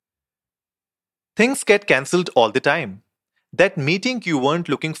Things get cancelled all the time. That meeting you weren't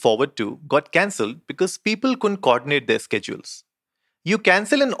looking forward to got cancelled because people couldn't coordinate their schedules. You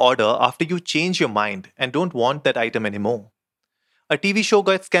cancel an order after you change your mind and don't want that item anymore. A TV show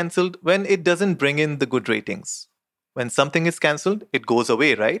gets cancelled when it doesn't bring in the good ratings. When something is cancelled, it goes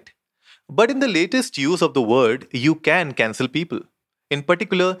away, right? But in the latest use of the word, you can cancel people. In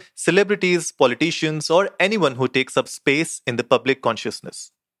particular, celebrities, politicians, or anyone who takes up space in the public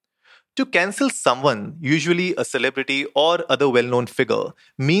consciousness. To cancel someone, usually a celebrity or other well known figure,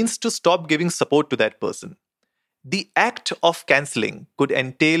 means to stop giving support to that person. The act of cancelling could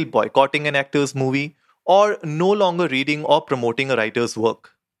entail boycotting an actor's movie or no longer reading or promoting a writer's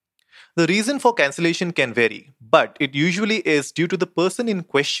work. The reason for cancellation can vary, but it usually is due to the person in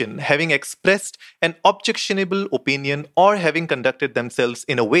question having expressed an objectionable opinion or having conducted themselves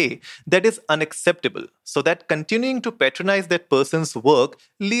in a way that is unacceptable, so that continuing to patronize that person's work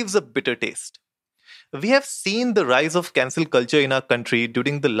leaves a bitter taste. We have seen the rise of cancel culture in our country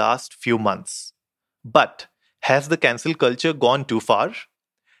during the last few months. But has the cancel culture gone too far?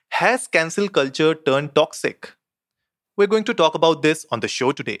 Has cancel culture turned toxic? We're going to talk about this on the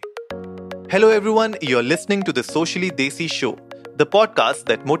show today. Hello, everyone. You're listening to the Socially Desi Show, the podcast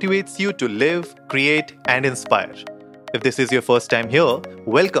that motivates you to live, create, and inspire. If this is your first time here,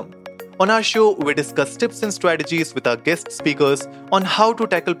 welcome. On our show, we discuss tips and strategies with our guest speakers on how to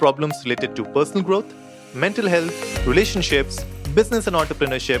tackle problems related to personal growth, mental health, relationships, business and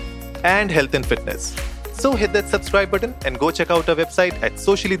entrepreneurship, and health and fitness. So hit that subscribe button and go check out our website at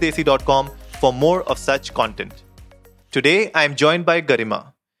sociallydesi.com for more of such content. Today, I am joined by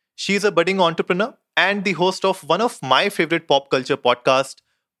Garima. She is a budding entrepreneur and the host of one of my favorite pop culture podcasts,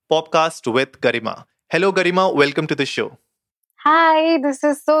 Popkast with Garima. Hello, Garima. Welcome to the show. Hi, this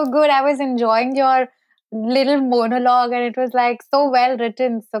is so good. I was enjoying your little monologue and it was like so well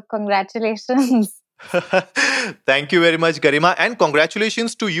written. So, congratulations. Thank you very much, Garima. And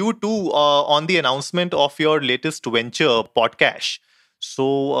congratulations to you too on the announcement of your latest venture, Podcash.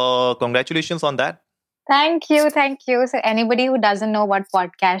 So, congratulations on that. Thank you. Thank you. So, anybody who doesn't know what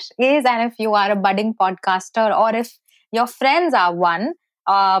podcast is, and if you are a budding podcaster or if your friends are one,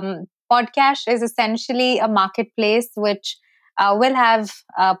 Podcast is essentially a marketplace which will have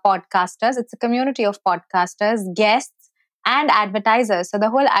podcasters. It's a community of podcasters, guests, and advertisers. So, the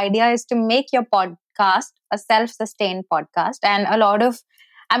whole idea is to make your podcast a self sustained podcast. And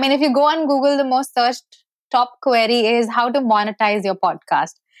if you go on Google, the most searched top query is how to monetize your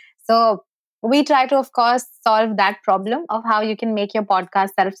podcast. So, we try to, of course, solve that problem of how you can make your podcast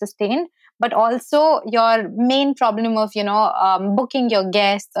self-sustained, but also your main problem of, booking your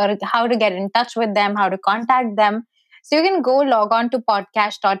guests or how to get in touch with them, how to contact them. So you can go log on to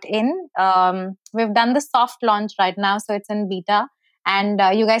podcast.in. We've done the soft launch right now, so it's in beta, and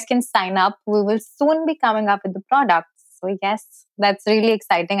you guys can sign up. We will soon be coming up with the products. So yes, that's really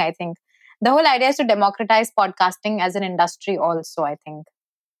exciting, I think. The whole idea is to democratize podcasting as an industry also, I think.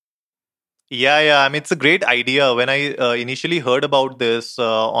 Yeah. I mean, it's a great idea. When I initially heard about this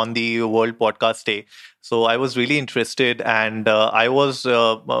on the World Podcast Day, so I was really interested, and I was,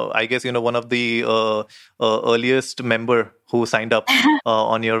 I guess, one of the earliest member who signed up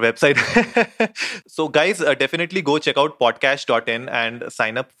on your website. So, guys, definitely go check out podcast.in and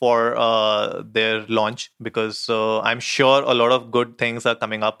sign up for their launch because I'm sure a lot of good things are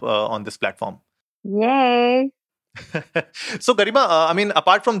coming up on this platform. Yay! So, Garima,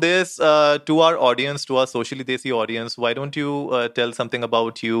 apart from this, to our audience, to our socially desi audience, why don't you tell something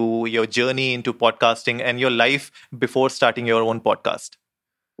about you, your journey into podcasting, and your life before starting your own podcast?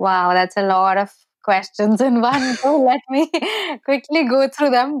 Wow, that's a lot of questions in one. So let me quickly go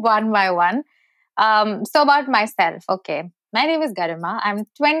through them one by one. So about myself, okay. My name is Garima. I'm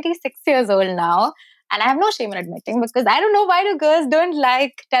 26 years old now. And I have no shame in admitting because I don't know why do girls don't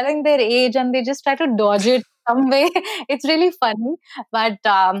like telling their age and they just try to dodge it some way. It's really funny. But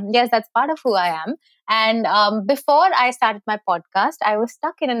yes, that's part of who I am. And before I started my podcast, I was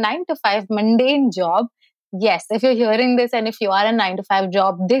stuck in a 9 to 5 mundane job. Yes, if you're hearing this and if you are a 9 to 5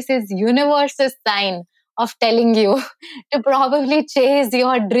 job, this is universe's sign of telling you to probably chase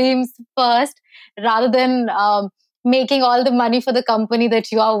your dreams first rather than making all the money for the company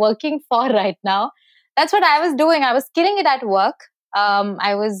that you are working for right now. That's what I was doing. I was killing it at work.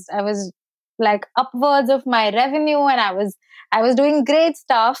 I was like upwards of my revenue, and I was doing great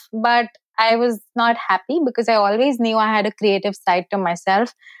stuff, but I was not happy because I always knew I had a creative side to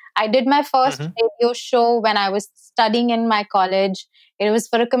myself. I did my first Mm-hmm. radio show when I was studying in my college. It was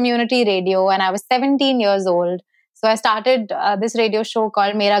for a community radio, and I was 17 years old. So I started this radio show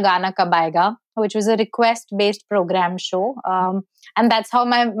called Mera Gana Kab Aayega, which was a request-based program show. And that's how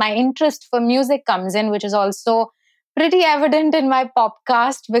my interest for music comes in, which is also pretty evident in my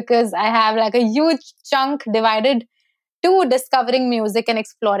Popcast, because I have like a huge chunk divided to discovering music and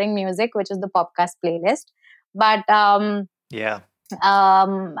exploring music, which is the Popcast playlist. But Yeah.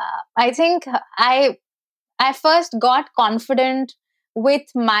 I think I first got confident with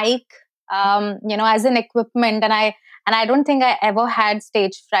mic, as an equipment, and I don't think I ever had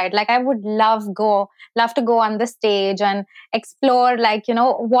stage fright. Like I would love to go on the stage and explore, like,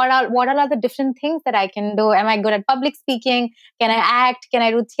 what are the different things that I can do? Am I good at public speaking? Can I act? Can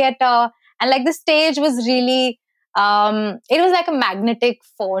I do theater? And like the stage was really, it was like a magnetic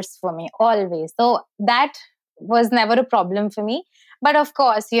force for me always. So that was never a problem for me. But of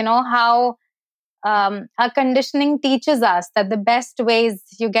course, how our conditioning teaches us that the best way is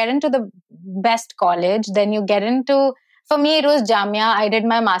you get into the best college, then you get into, for me, it was Jamia. I did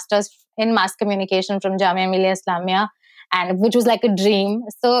my master's in mass communication from Jamia Millia Islamia, and which was like a dream.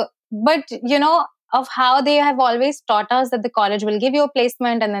 So, but of how they have always taught us that the college will give you a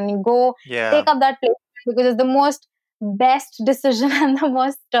placement and then you go take up that placement because it's the most best decision and the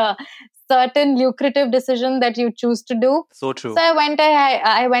most certain lucrative decision that you choose to do. So true. So I went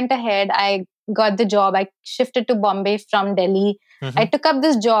ahead. I got the job. I shifted to Bombay from Delhi. Mm-hmm. I took up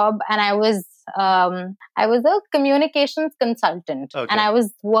this job, and I was a communications consultant, Okay. and I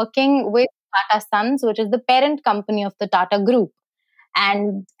was working with Tata Sons, which is the parent company of the Tata Group.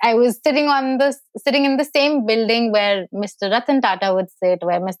 And I was sitting in the same building where Mr. Ratan Tata would sit,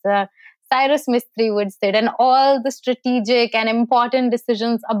 where Mr. Cyrus Mistry would sit, and all the strategic and important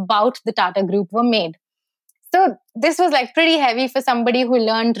decisions about the Tata Group were made. So this was like pretty heavy for somebody who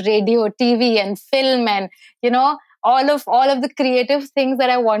learned radio, TV, and film, and all of the creative things that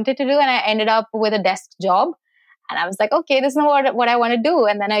I wanted to do. And I ended up with a desk job, and I was like, okay, this is not what I want to do.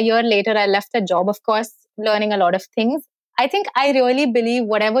 And then a year later, I left the job. Of course, learning a lot of things. I think I really believe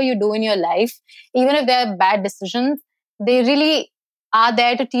whatever you do in your life, even if they're bad decisions, they really are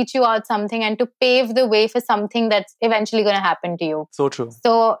there to teach you out something and to pave the way for something that's eventually going to happen to you. So true.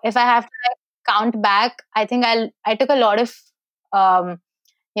 So if I have to count back, I think I took a lot of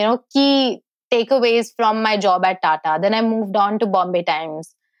key takeaways from my job at Tata. Then I moved on to Bombay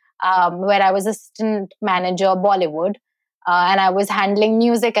Times, where I was assistant manager Bollywood, and I was handling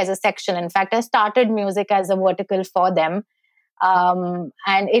music as a section. In fact, I started music as a vertical for them, and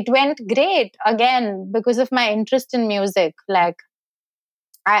it went great again because of my interest in music. Like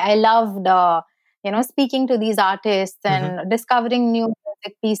I loved speaking to these artists and discovering new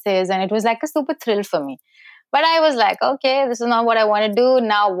music pieces, and it was like a super thrill for me. But I was like, okay, this is not what I want to do.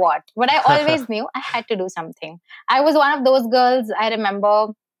 Now what? But I always knew I had to do something. I was one of those girls, I remember,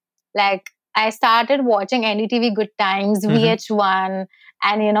 like I started watching NDTV Good Times, VH1,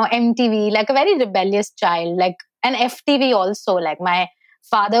 and MTV, like a very rebellious child, like an FTV also. Like my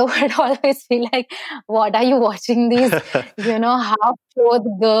father would always be like, what are you watching these,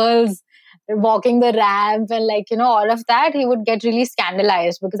 half-clothed girls walking the ramp and all of that? He would get really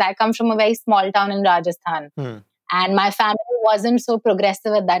scandalized because I come from a very small town in Rajasthan. And my family wasn't so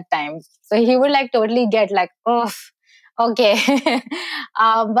progressive at that time. So he would like totally get like, oh, okay.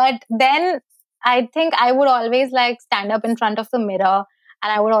 But then I think I would always like stand up in front of the mirror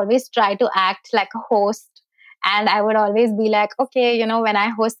and I would always try to act like a host. And I would always be like, okay, when I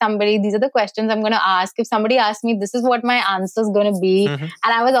host somebody, these are the questions I'm going to ask. If somebody asks me, this is what my answer is going to be. And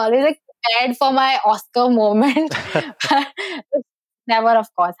I was always like prepared for my Oscar moment. Which never, of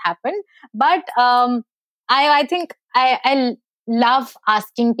course, happened. But I think I love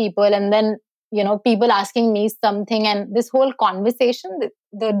asking people, and then people asking me something, and this whole conversation,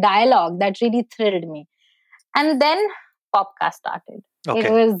 the dialogue, that really thrilled me. And then Popcast started. Okay.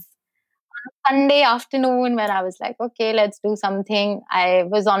 It was Sunday afternoon when I was like, okay, let's do something. I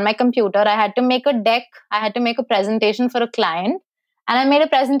was on my computer. I had to make a deck. I had to make a presentation for a client. And I made a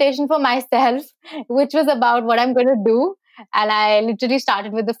presentation for myself, which was about what I'm going to do. And I literally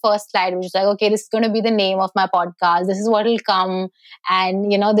started with the first slide, which is like, okay, this is going to be the name of my podcast. This is what will come.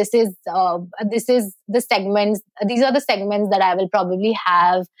 And, this is the segments. These are the segments that I will probably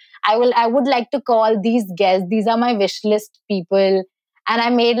have. I would like to call these guests. These are my wish list people. And I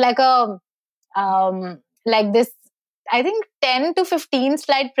made like this, I think 10 to 15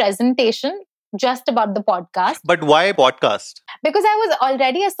 slide presentation just about the podcast. But why podcast? Because I was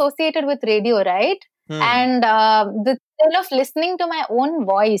already associated with radio, right? And the thrill of listening to my own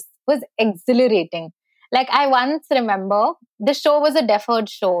voice was exhilarating. Like I once remember, the show was a deferred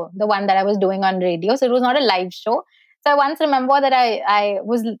show, the one that I was doing on radio. So it was not a live show. So I once remember that I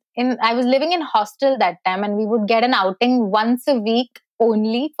was living in hostel that time, and we would get an outing once a week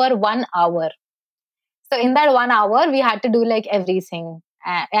only for 1 hour. So in that 1 hour, we had to do like everything.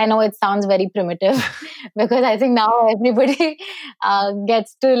 I know it sounds very primitive because I think now everybody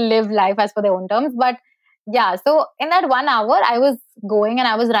gets to live life as per their own terms. But yeah, so in that 1 hour, I was going and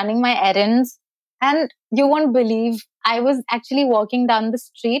I was running my errands. And you won't believe, I was actually walking down the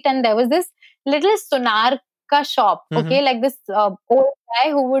street and there was this little sonar ka shop, Mm-hmm. okay, like this old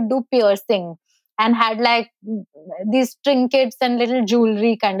guy who would do piercing and had like these trinkets and little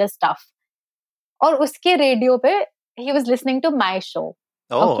jewelry kind of stuff. और उसके radio पे he was listening to my show.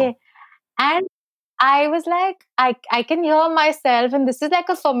 Okay. Oh. And I was like, I can hear myself, and this is like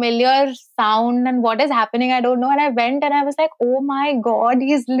a familiar sound, and what is happening, I don't know. And I went and I was like, oh my God,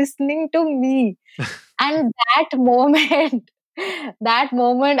 he's listening to me. And that moment, that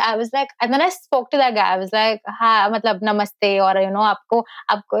moment, I was like, and then I spoke to that guy. I was like, "Ha, matlab namaste," or you know,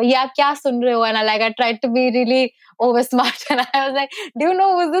 आपको या क्या सुन रहे हो? And I tried to be really over smart, and I was like, do you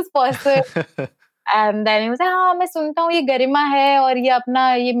know who's this person? And then he was like, हाँ मैं सुनता हूँ ये गरिमा है और ये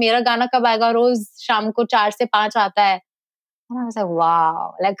अपना ये मेरा गाना कब आएगा रोज शाम को 4 से 5 आता है. And I was like,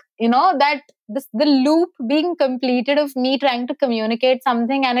 wow, like, you know, the loop being completed of me trying to communicate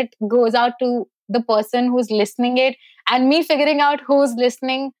something and it goes out to the person who's listening it and me figuring out who's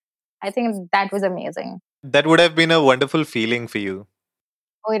listening. I think that was amazing. That would have been a wonderful feeling for you.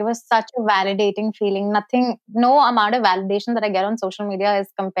 Oh, it was such a validating feeling. No amount of validation that I get on social media is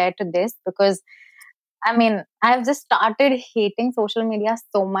compared to this because I mean, I've just started hating social media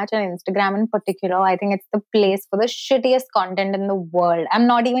so much, and Instagram in particular. I think it's the place for the shittiest content in the world. I'm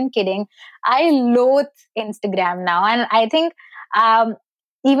not even kidding. I loathe Instagram now. And I think um,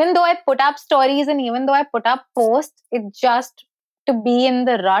 even though I put up stories and even though I put up posts, it just to be in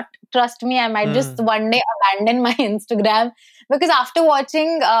the rut. Trust me, I might just one day abandon my Instagram because after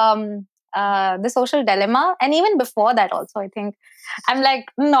watching The Social Dilemma, and even before that also, I think I'm like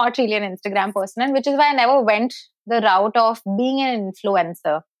not really an Instagram person, and which is why I never went the route of being an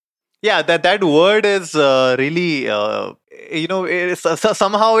influencer. Yeah, that word is really,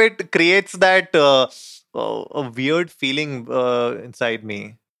 somehow it creates that a weird feeling inside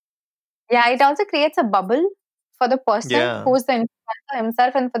me. Yeah, it also creates a bubble for the person Yeah, who's the influencer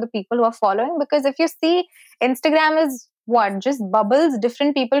himself and for the people who are following. Because if you see, Instagram is what just bubbles,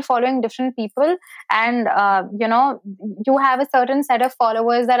 different people following different people, and you have a certain set of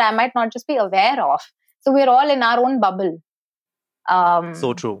followers that I might not just be aware of. So we're all in our own bubble. so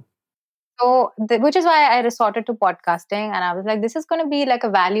Um, true. So, which is why I resorted to podcasting, and I was like, this is going to be like a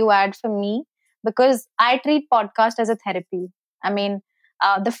value add for me because I treat podcast as a therapy. I mean,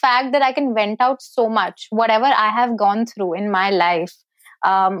 the fact that I can vent out so much, whatever I have gone through in my life,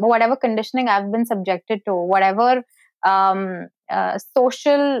 whatever conditioning I've been subjected to, whatever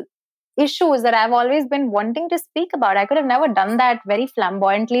social issues that I've always been wanting to speak about. I could have never done that very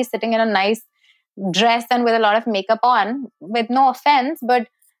flamboyantly, sitting in a nice dress and with a lot of makeup on, with no offense, but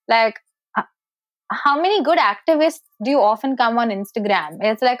like how many good activists do you often come on Instagram?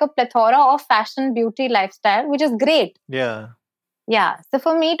 It's like a plethora of fashion, beauty, lifestyle, which is great. Yeah. Yeah. So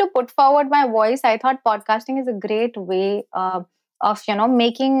for me to put forward my voice, I thought podcasting is a great way of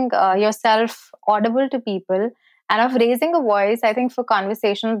making yourself audible to people and of raising a voice. I think for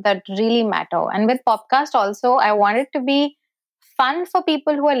conversations that really matter. And with Popkast also, I want it to be fun for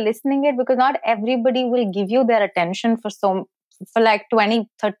people who are listening it because not everybody will give you their attention for like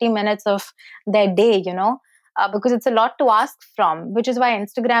 20-30 minutes of their day, because it's a lot to ask from, which is why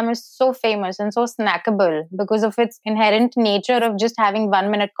Instagram is so famous and so snackable because of its inherent nature of just having 1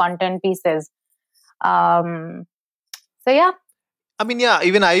 minute content pieces. So yeah. I mean, yeah,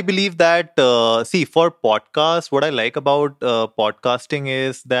 even I believe that, see, for podcasts, what I like about podcasting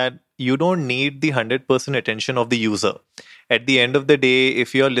is that you don't need the 100% attention of the user. At the end of the day,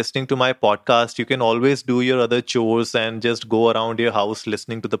 if you're listening to my podcast, you can always do your other chores and just go around your house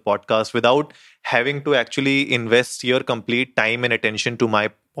listening to the podcast without having to actually invest your complete time and attention to my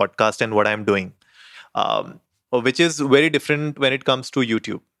podcast and what I'm doing, which is very different when it comes to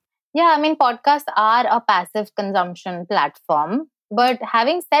YouTube. Yeah, I mean, podcasts are a passive consumption platform. But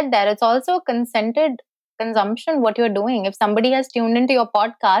having said that, it's also a consented consumption, what you're doing. If somebody has tuned into your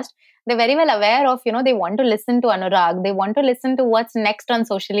podcast, they're very well aware of, they want to listen to Anurag. They want to listen to what's next on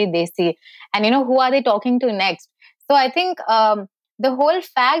Socially Desi. And, who are they talking to next? So I think the whole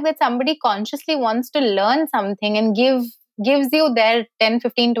fact that somebody consciously wants to learn something and gives you their 10,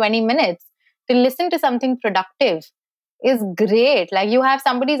 15, 20 minutes to listen to something productive is great. Like you have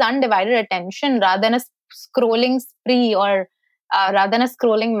somebody's undivided attention rather than a scrolling spree or rather than a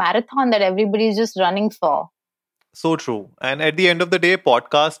scrolling marathon that everybody's just running for. So true. And at the end of the day,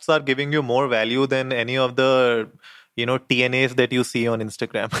 podcasts are giving you more value than any of the, TNAs that you see on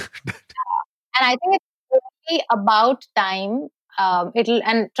Instagram. And I think it's really about time. It'll,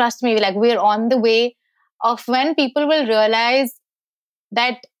 and trust me, like we're on the way of when people will realize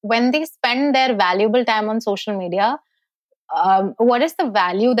that when they spend their valuable time on social media, what is the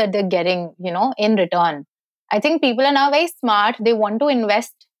value that they're getting, in return? I think people are now very smart. They want to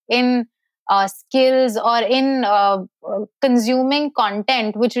invest in skills or in consuming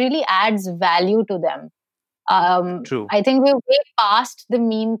content which really adds value to them. True. I think we're way past the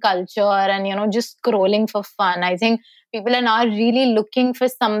meme culture and just scrolling for fun. I think people are now really looking for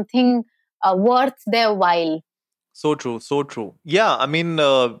something worth their while. So true, so true. Yeah, I mean,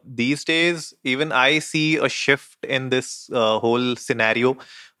 these days, even I see a shift in this whole scenario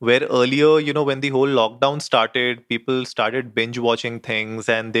where earlier, when the whole lockdown started, people started binge watching things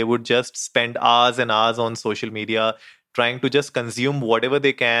and they would just spend hours and hours on social media trying to just consume whatever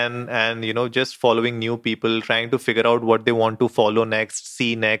they can and, just following new people, trying to figure out what they want to follow next,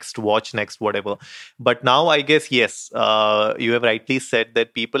 see next, watch next, whatever. But now, I guess, yes, you have rightly said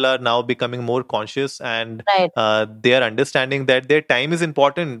that people are now becoming more conscious and Right. they are understanding that their time is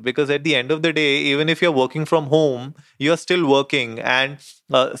important because at the end of the day, even if you're working from home, you're still working. And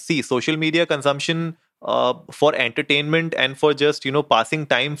see, social media consumption for entertainment and for just passing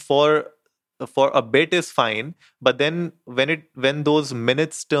time for a bit is fine, but then when those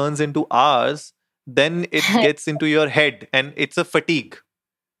minutes turns into hours, then it gets into your head and it's a fatigue.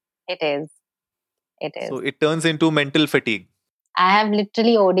 It is. It So is. it turns into mental fatigue. I have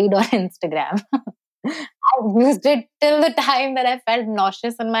literally OD'd on Instagram. I've used it till the time that I felt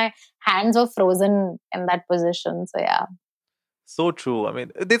nauseous and my hands were frozen in that position. So yeah. So true. I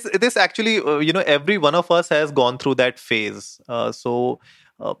mean, this actually, every one of us has gone through that phase. Uh,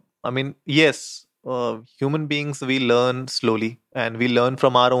 I mean, yes, human beings, we learn slowly and we learn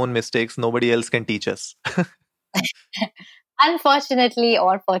from our own mistakes. Nobody else can teach us. Unfortunately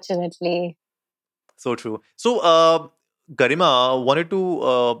or fortunately. So true. So, Garima, wanted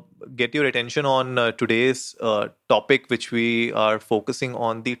to get your attention on today's topic, which we are focusing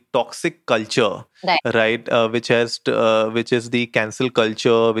on the toxic culture, Right. right? Which is the cancel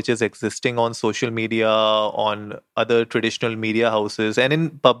culture, which is existing on social media, on other traditional media houses, and in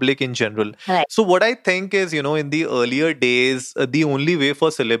public in general. Right. So, what I think is, in the earlier days, the only way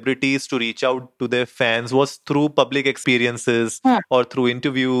for celebrities to reach out to their fans was through public experiences Hmm. or through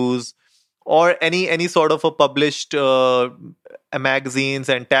interviews or any sort of a published magazines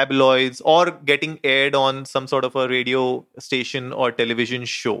and tabloids or getting aired on some sort of a radio station or television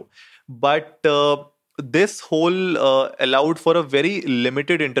show. But this whole allowed for a very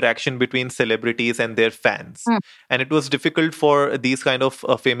limited interaction between celebrities and their fans, Hmm. and it was difficult for these kind of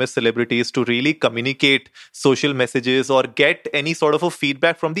famous celebrities to really communicate social messages or get any sort of a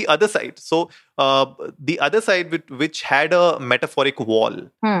feedback from the other side. So the other side, which had a metaphoric wall,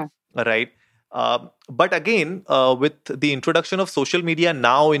 Hmm. right? But again, with the introduction of social media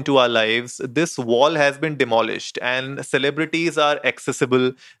now into our lives, this wall has been demolished and celebrities are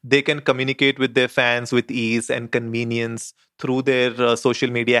accessible. They can communicate with their fans with ease and convenience through their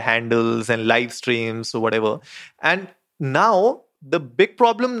social media handles and live streams or whatever. And now, the big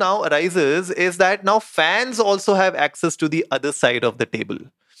problem now arises is that now fans also have access to the other side of the table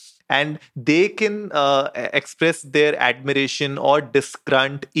and they can express their admiration or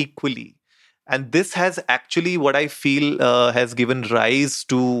disgrunt equally. And this has actually, what I feel, has given rise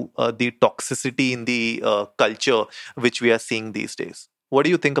to the toxicity in the culture which we are seeing these days. What do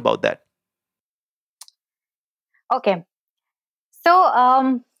you think about that? Okay. So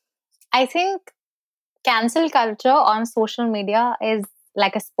I think cancel culture on social media is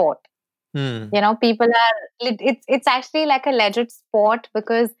like a sport. Hmm. People are it's actually like a legit sport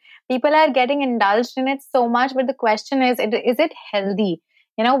because people are getting indulged in it so much, but the question is it healthy?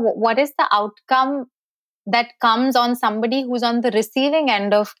 What is the outcome that comes on somebody who's on the receiving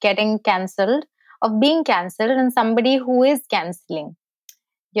end of getting cancelled, of being cancelled, and somebody who is canceling?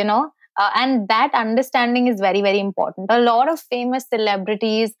 And that understanding is very, very important. A lot of famous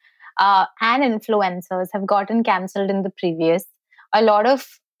celebrities and influencers have gotten cancelled in the previous. A lot of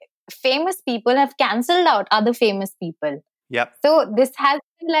famous people have cancelled out other famous people. Yep. So this has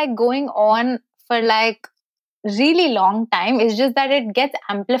been like going on for like really long time. It's just that it gets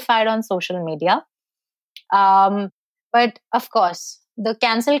amplified on social media. Um, but of course, the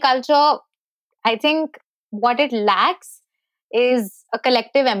cancel culture, I think what it lacks is a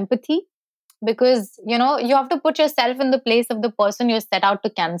collective empathy, because you have to put yourself in the place of the person you're set out to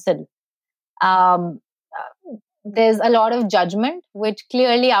cancel. There's a lot of judgment which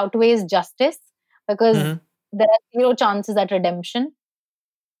clearly outweighs justice, because Mhm. there are zero chances at redemption.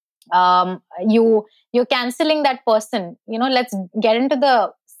 um, you you're canceling that person. Let's get into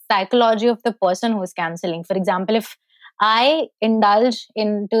the psychology of the person who's canceling. For example, if I indulge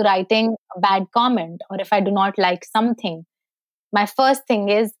into writing a bad comment, or if I do not like something, my first thing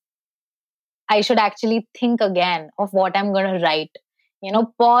is I should actually think again of what I'm going to write.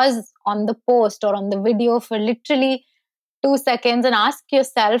 Pause on the post or on the video for literally 2 seconds and ask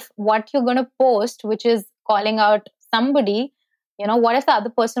yourself what you're going to post, which is calling out somebody. What if the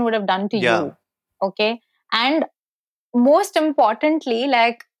other person would have done to Yeah. you? Okay. And most importantly,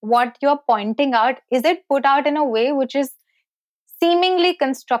 like, what you're pointing out, is it put out in a way which is seemingly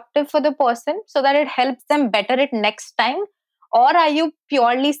constructive for the person so that it helps them better it next time? Or are you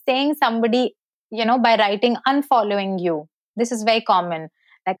purely saying somebody, by writing unfollowing you? This is very common.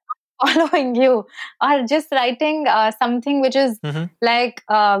 Like, following you, or just writing something which is Hmm. like,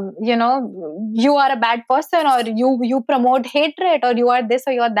 you are a bad person, or you promote hatred, or you are this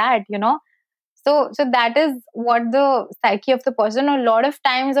or you are that. So that is what the psyche of the person. A lot of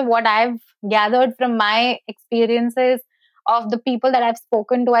times, of what I've gathered from my experiences of the people that I've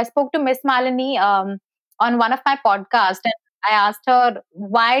spoken to. I spoke to Miss Malini on one of my podcasts, and I asked her,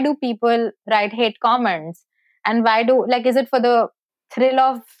 why do people write hate comments, and why do, like, is it for the thrill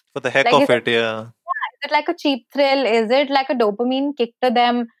of, For the heck like, of it, yeah. is it like a cheap thrill? Is it like a dopamine kick to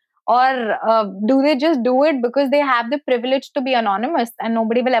them? Or do they just do it because they have the privilege to be anonymous and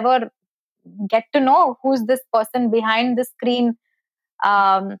nobody will ever get to know who's this person behind the screen?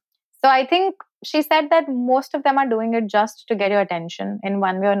 Um, so I think she said that most of them are doing it just to get your attention in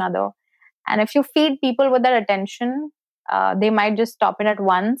one way or another. And if you feed people with that attention, they might just stop it at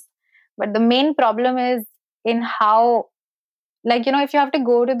once. But the main problem is in how, like, if you have to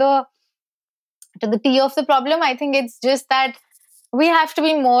go to the tea of the problem, I think it's just that we have to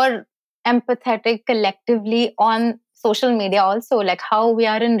be more empathetic collectively on social media also, like how we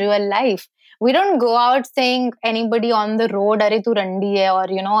are in real life. We don't go out saying anybody on the road, "Are tu randi hai," or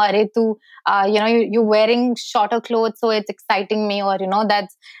 "Are tu," you're wearing shorter clothes, so it's exciting me, or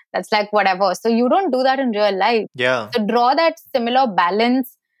that's like whatever. So you don't do that in real life. Yeah. So draw that similar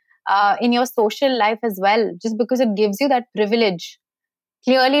balance in your social life as well. Just because it gives you that privilege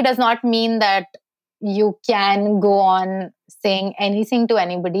clearly does not mean that you can go on saying anything to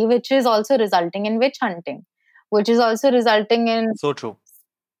anybody, which is also resulting in witch hunting, which is also resulting in So true.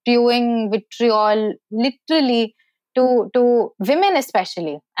 spewing vitriol literally to women,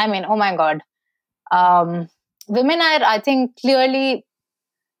 especially. I mean, oh my God. Um, Women are, I think, clearly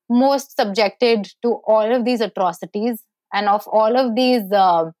most subjected to all of these atrocities and of all of these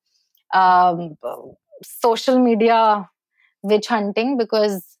um, social media witch hunting,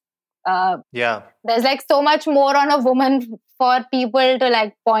 because uh, Yeah. there's like so much more on a woman for people to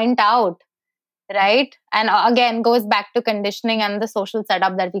like point out, right? And again, goes back to conditioning and the social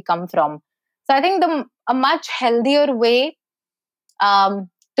setup that we come from. So I think a much healthier way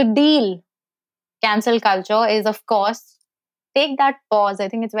to deal cancel culture is, of course, take that pause. I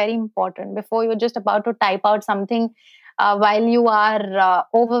think it's very important before you're just about to type out something, while you are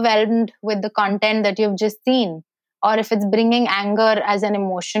overwhelmed with the content that you've just seen, or if it's bringing anger as an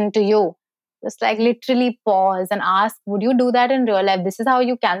emotion to you. Just like literally pause and ask, would you do that in real life? This is how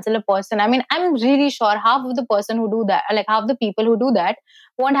you cancel a person. I mean, I'm really sure half of the person who do that, like half the people who do that,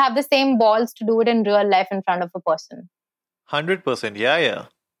 won't have the same balls to do it in real life in front of a person. 100%. Yeah, yeah.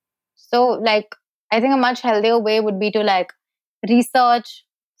 So, like, I think a much healthier way would be to like research,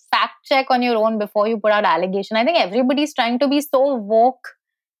 fact check on your own before you put out allegation. I think everybody's trying to be so woke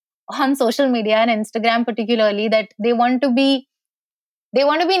on social media and Instagram particularly, that they want to be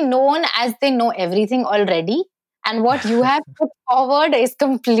known as they know everything already. And what you have put forward is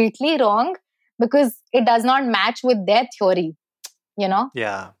completely wrong because it does not match with their theory, you know?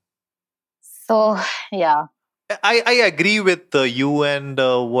 Yeah. So, yeah. I agree with you and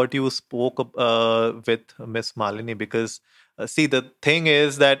what you spoke with Miss Malini, because see, the thing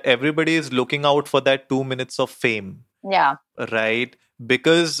is that everybody is looking out for that 2 minutes of fame, Yeah. right?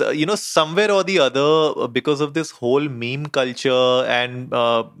 Because somewhere or the other, because of this whole meme culture and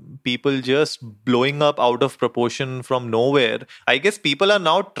people just blowing up out of proportion from nowhere, I guess people are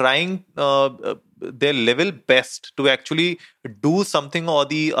now trying their level best to actually do something or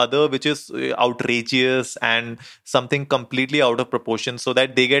the other which is outrageous and something completely out of proportion, so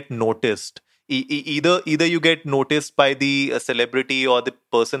that they get noticed. Either you get noticed by the celebrity or the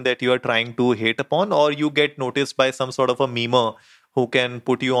person that you are trying to hate upon, or you get noticed by some sort of a memer who can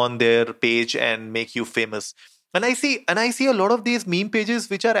put you on their page and make you famous. And I see a lot of these meme pages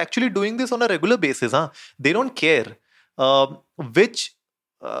which are actually doing this on a regular basis. They don't care which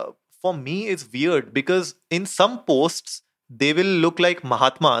uh, for me it's weird because in some posts they will look like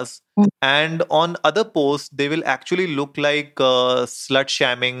Mahatmas, and on other posts they will actually look like slut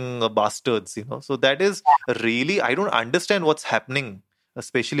shamming bastards, so that is really, I don't understand what's happening,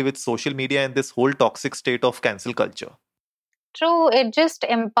 especially with social media and this whole toxic state of cancel culture. True, it just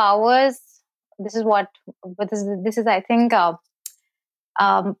empowers. This is what, this is I think,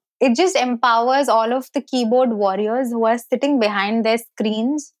 it just empowers all of the keyboard warriors who are sitting behind their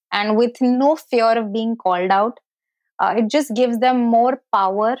screens and with no fear of being called out. It just gives them more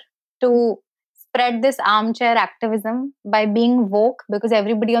power to spread this armchair activism by being woke, because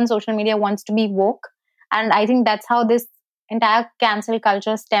everybody on social media wants to be woke. And I think that's how this entire cancel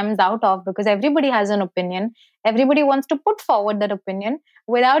culture stems out of, because everybody has an opinion. Everybody wants to put forward that opinion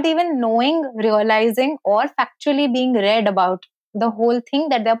without even knowing, realizing, or factually being read about the whole thing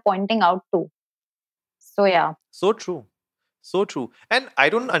that they're pointing out to. So, yeah. So true. So true. And I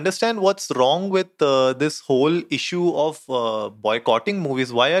don't understand what's wrong with this whole issue of boycotting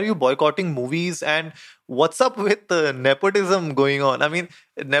movies. Why are you boycotting movies? And what's up with nepotism going on? I mean,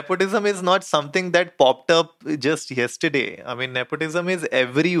 nepotism is not something that popped up just yesterday. I mean, nepotism is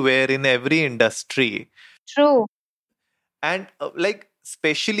everywhere in every industry. True. And like,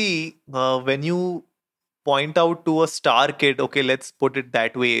 especially when you point out to a star kid, okay, let's put it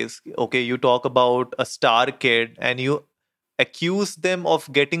that way. Okay, you talk about a star kid and you accuse them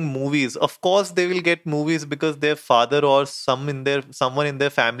of getting movies. Of course they will get movies because their father or someone in their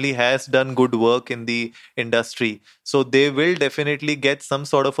family has done good work in the industry, so they will definitely get some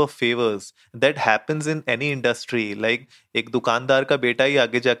sort of a favors. That happens in any industry. Like एक दुकानदार का बेटा ही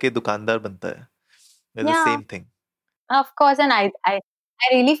आगे जाके दुकानदार बनता है. It's the Yeah. same thing. Of course, and I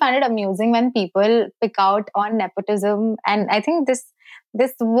really find it amusing when people pick out on nepotism, and I think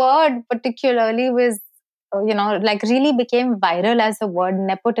this word particularly was, like really became viral as a word,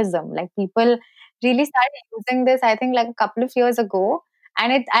 nepotism. Like people really started using this, I think, like a couple of years ago,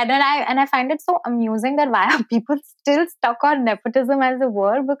 and I find it so amusing that why are people still stuck on nepotism as a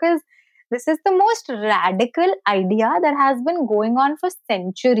word, because this is the most radical idea that has been going on for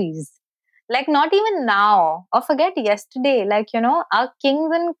centuries. Like not even now, or forget yesterday, like our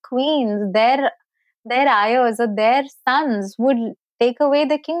kings and queens, their ayahs or their sons would take away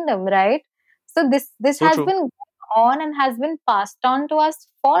the kingdom, right? So this So has true. been going on and has been passed on to us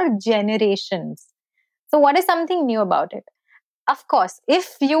for generations. So what is something new about it? Of course,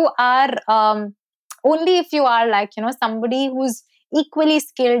 if you are only if you are like somebody who's equally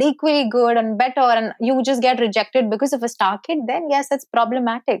skilled, equally good and better, and you just get rejected because of a star kid, then yes, it's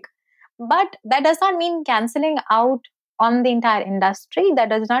problematic. But that does not mean canceling out on the entire industry. That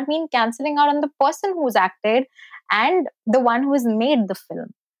does not mean canceling out on the person who's acted and the one who's made the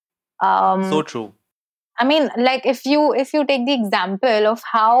film. So um, true. I mean, like if you take the example of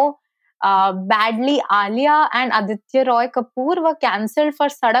how badly Alia and Aditya Roy Kapoor were cancelled for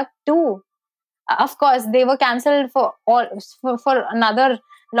Sadak 2. Of course, they were cancelled for another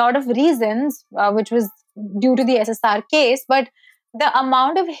lot of reasons, which was due to the SSR case. But the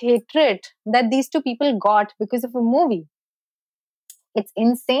amount of hatred that these two people got because of a movie, it's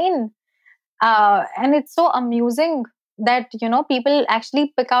insane. And it's so amusing that people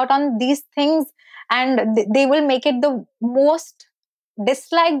actually pick out on these things, and they will make it the most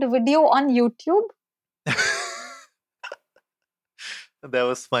disliked video on YouTube. That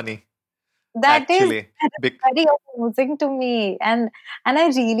was funny, That is actually. very amusing to me. And I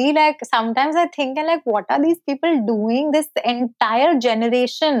really, like, sometimes I think, like, what are these people doing? This entire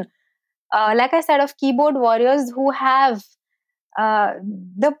generation, like I said, of keyboard warriors who have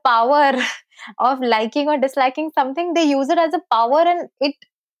the power of liking or disliking something, they use it as a power, and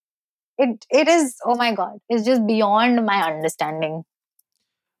it is, oh my god, it's just beyond my understanding.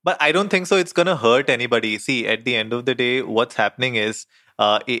 But I don't think so. It's going to hurt anybody. See, at the end of the day, what's happening is,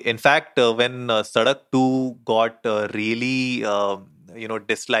 in fact, when Sadak 2 got really,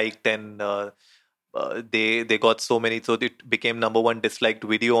 disliked, and they got so many, so it became number one disliked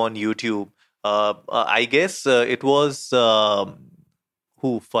video on YouTube. I guess it was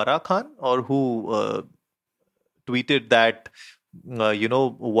who, Farah Khan, or who tweeted that,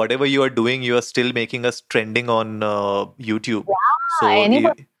 whatever you are doing, you are still making us trending on YouTube. Yeah, So,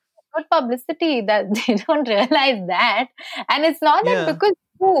 anybody, good publicity that they don't realize that. And it's not that yeah. because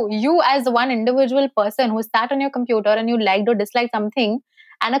you as one individual person who sat on your computer and you liked or disliked something,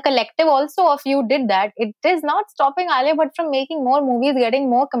 and a collective also of you did that, it is not stopping Alia Bhatt from making more movies, getting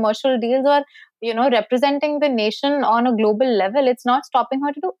more commercial deals, or representing the nation on a global level. It's not stopping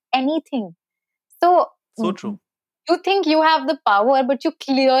her to do anything. So So true. you think you have the power, but you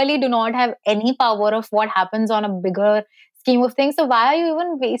clearly do not have any power of what happens on a bigger scheme of things. So why are you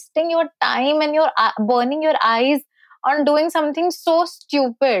even wasting your time and your burning your eyes on doing something so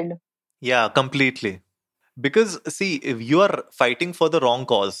stupid? Yeah, completely. Because, see, if you are fighting for the wrong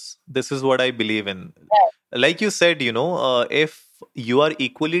cause, this is what I believe in. Like you said, if you are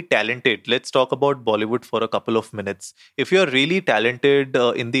equally talented, let's talk about Bollywood for a couple of minutes. If you're really talented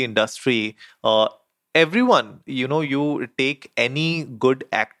in the industry, everyone, you take any good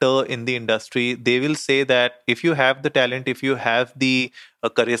actor in the industry, they will say that if you have the talent, if you have the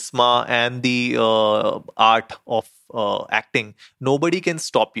charisma and the art of acting, nobody can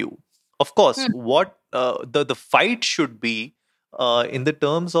stop you. Of course, Hmm. what the fight should be in the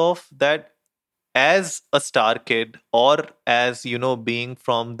terms of that, as a star kid, or as being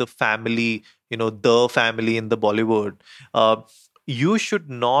from the family, the family in the Bollywood, uh, you should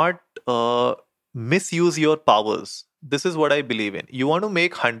not misuse your powers. This is what I believe in. You want to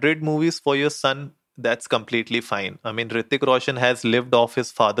make 100 movies for your son, that's completely fine. I mean, Ritik Roshan has lived off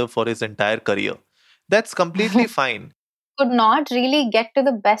his father for his entire career. That's completely fine. Could not really get to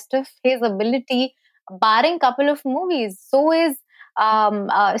the best of his ability, barring couple of movies. So is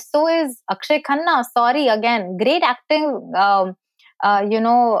Akshay Khanna. Sorry, again, great acting.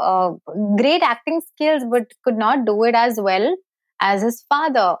 Great acting skills, but could not do it as well as his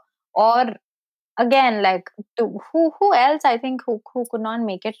father. Or again, like, who else? I think who could not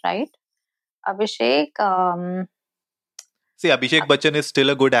make it right. Abhishek. See, Abhishek Bachchan is still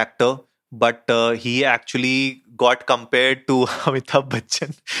a good actor, but he actually got compared to Amitabh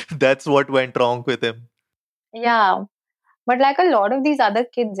Bachchan. That's what went wrong with him. Yeah. But like a lot of these other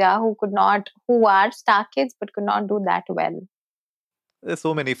kids, yeah, who are star kids but could not do that well. There's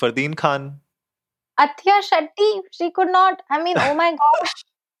so many. Fardeen Khan. Athya Shetty, she could not. I mean, oh my god,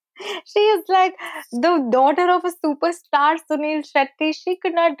 she is like the daughter of a superstar, Sunil Shetty. She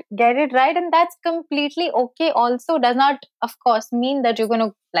could not get it right, and that's completely okay. Also, does not, of course, mean that you're going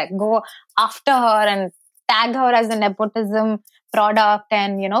to like go after her and tag her as a nepotism product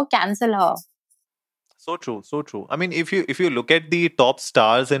and cancel her. So true, so true. I mean, if you look at the top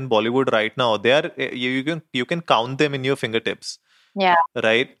stars in Bollywood right now, they are you can count them in your fingertips, Yeah.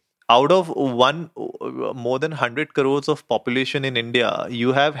 right? Out of one more than 100 crores of population in India,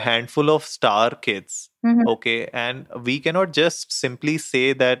 you have handful of star kids. Mhm. Okay, and we cannot just simply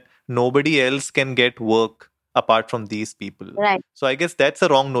say that nobody else can get work apart from these people. Right. So I guess that's a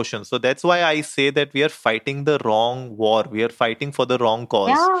wrong notion. So that's why I say that we are fighting the wrong war. We are fighting for the wrong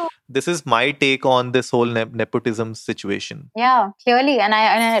cause. Yeah. This is my take on this whole nepotism situation. Yeah, clearly, and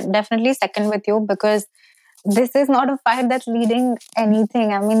I definitely second with you, because this is not a fight that's leading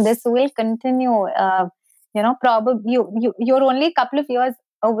anything. I mean, this will continue. Probably you're only a couple of years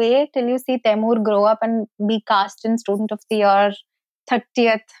away till you see Temur grow up and be cast in Student of the Year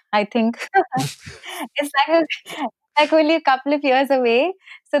 30th, I think. It's like only a couple of years away.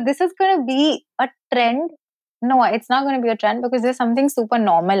 So this is going to be a trend. No, it's not going to be a trend, because there's something super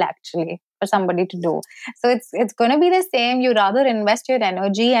normal actually for somebody to do. So it's going to be the same. You rather invest your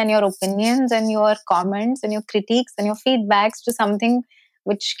energy and your opinions and your comments and your critiques and your feedbacks to something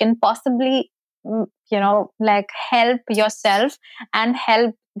which can possibly, like, help yourself and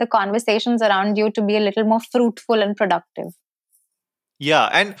help the conversations around you to be a little more fruitful and productive. Yeah,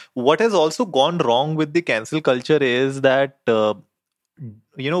 and what has also gone wrong with the cancel culture is that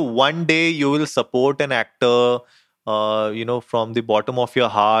one day you will support an actor, from the bottom of your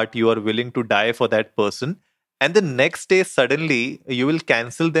heart, you are willing to die for that person, and the next day suddenly you will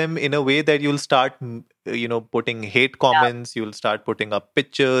cancel them in a way that you'll start, putting hate comments, you'll start putting up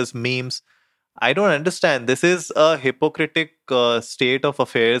pictures, memes. I don't understand. This is a hypocritic state of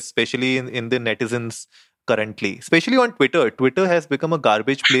affairs, especially in the netizens currently, especially on Twitter. Twitter has become a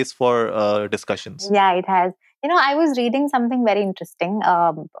garbage place for discussions. Yeah, it has. I was reading something very interesting,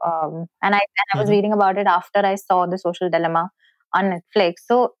 and I was Hmm. reading about it after I saw The Social Dilemma on Netflix.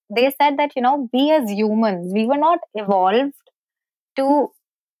 So they said that we as humans, we were not evolved to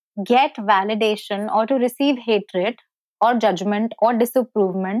get validation or to receive hatred or judgment or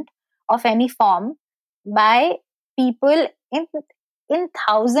disapproval of any form by people in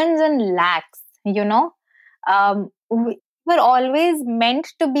thousands and lakhs. We were always meant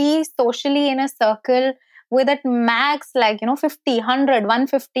to be socially in a circle with at max, like 50, 100,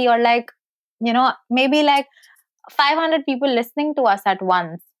 150, or like maybe like 500 people listening to us at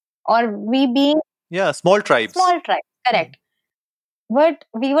once, or we being Yeah, small tribes. small tribe, correct. But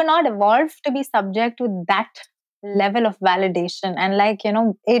we were not evolved to be subject to that level of validation, and like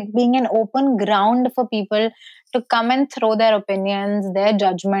it being an open ground for people to come and throw their opinions, their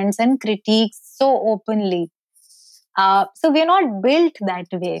judgments and critiques so openly. So we're not built that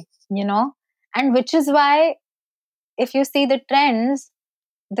way, and which is why if you see the trends,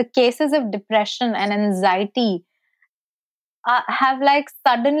 the cases of depression and anxiety have like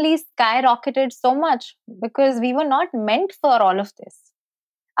suddenly skyrocketed so much because we were not meant for all of this.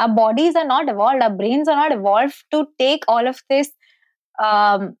 Our bodies are not evolved, our brains are not evolved to take all of this,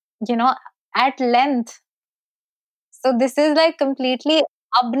 um, you know, at length. So this is like completely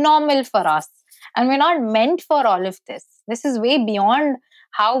abnormal for us. And we're not meant for all of this. This is way beyond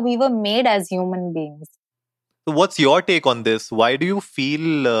how we were made as human beings. So what's your take on this? Why do you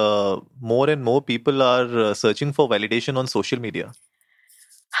feel more and more people are searching for validation on social media?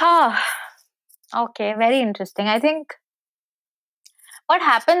 Ah, okay, very interesting. I think what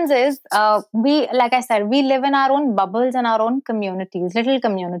happens is we, like I said, we live in our own bubbles and our own communities, little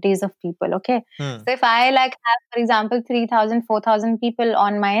communities of people. Okay. Hmm. So if I like have, for example, 3,000, 4,000 people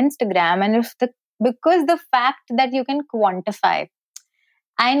on my Instagram, and if the, because the fact that you can quantify,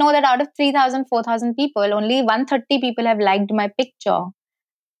 I know that out of 3,000, 4,000 people, only 130 people have liked my picture.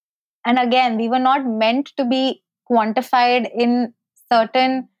 And again, we were not meant to be quantified in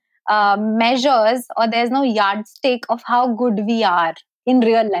certain measures, or there's no yardstick of how good we are in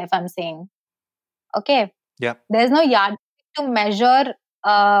real life, I'm saying. Okay. Yeah. There's no yardstick to measure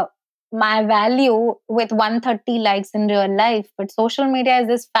uh, my value with 130 likes in real life. But social media is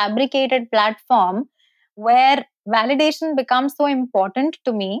this fabricated platform where validation becomes so important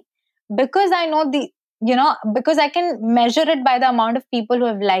to me because I know because I can measure it by the amount of people who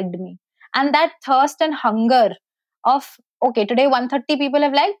have liked me. And that thirst and hunger of, okay, today 130 people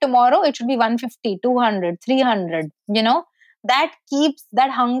have liked, tomorrow it should be 150, 200, 300, that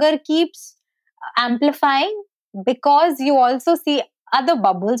hunger keeps amplifying, because you also see other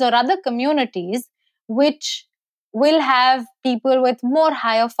bubbles or other communities which will have people with more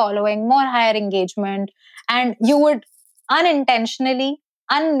higher following, more higher engagement, and you would unintentionally,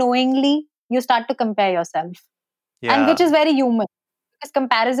 unknowingly, you start to compare yourself, and Yeah. which is very human, because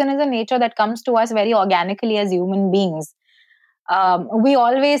comparison is a nature that comes to us very organically as human beings. We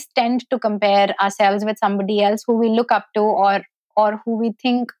always tend to compare ourselves with somebody else who we look up to, or who we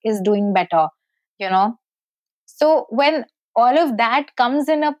think is doing better, you know. So when all of that comes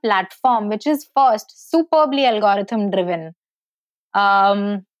in a platform which is first superbly algorithm driven,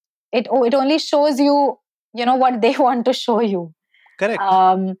 um, it only shows you, what they want to show you. Correct.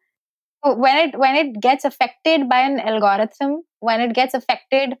 Um, so when it gets affected by an algorithm, when it gets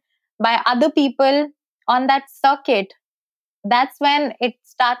affected by other people on that circuit, that's when it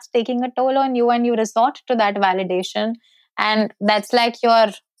starts taking a toll on you, and you resort to that validation, and that's like your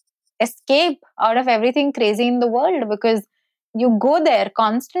escape out of everything crazy in the world, because you go there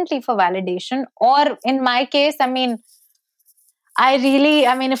constantly for validation. Or in my case, I mean,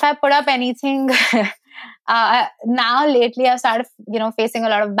 if I put up anything, now lately I've started, facing a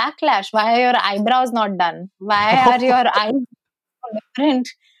lot of backlash. Why are your eyebrows not done? Why are your eyes so different?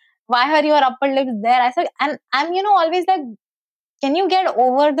 Why are your upper lips there? I said, and I'm, always like, can you get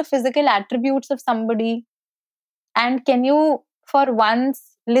over the physical attributes of somebody? And can you, for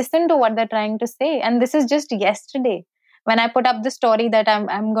once, listen to what they're trying to say? And this is just yesterday when I put up the story that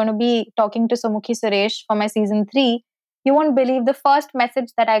I'm going to be talking to Sumukhi Suresh for my season 3. You won't believe the first message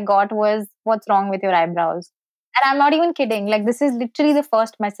that I got was, "What's wrong with your eyebrows?" And I'm not even kidding. Like, this is literally the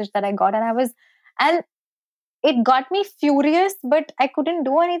first message that I got. And it got me furious, but I couldn't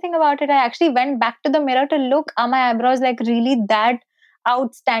do anything about it. I actually went back to the mirror to look, are my eyebrows like really that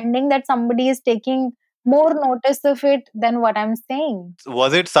outstanding that somebody is taking more notice of it than what I'm saying?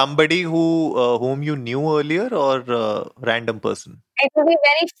 Was it somebody whom you knew earlier, or random person? It will be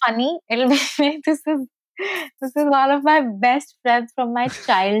very funny. It'll be this is one of my best friends from my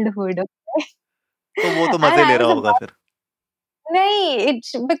childhood. Okay? तो वो तो And मजे I ले was रहा होगा about, फिर.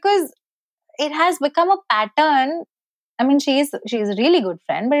 nahi, because it has become a pattern. I mean, she's a really good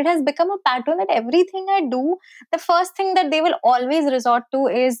friend, but it has become a pattern that everything I do, the first thing that they will always resort to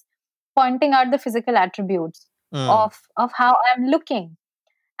is pointing out the physical attributes Hmm. of how I'm looking.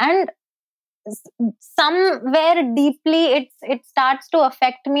 And somewhere deeply it starts to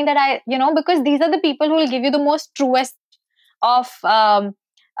affect me, that because these are the people who will give you the most truest of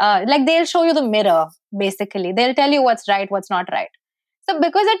like, they'll show you the mirror. Basically, they'll tell you what's right, what's not right. So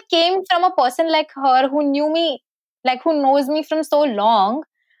because it came from a person like her who knew me, like who knows me from so long,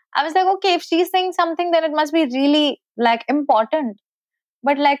 I was like, okay, if she's saying something, then it must be really like important.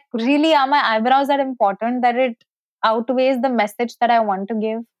 But like, really, are my eyebrows that important that it outweighs the message that I want to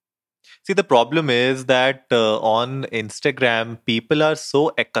give? See, the problem is that on Instagram, people are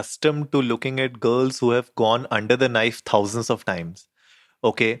so accustomed to looking at girls who have gone under the knife thousands of times.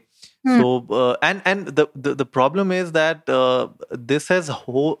 Okay. Hmm. So and the problem is that this has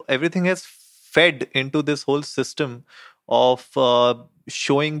everything has fed into this whole system of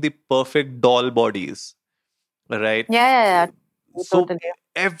showing the perfect doll bodies, right? Yeah, yeah, yeah. So Totally.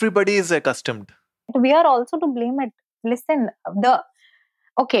 everybody is accustomed. We are also to blame it. Listen, the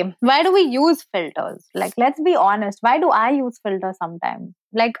okay, why do we use filters? Like, let's be honest. Why do I use filters sometimes?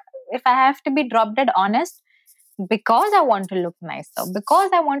 Like, if I have to be drop dead honest, because I want to look nicer, because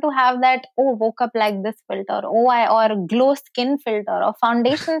I want to have that, oh, woke up like this filter, or glow skin filter, or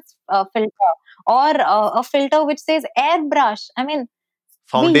foundation filter, or a filter which says airbrush. I mean,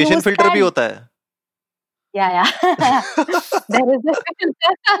 we foundation use filter that. भी होता है. Yeah, yeah. There is a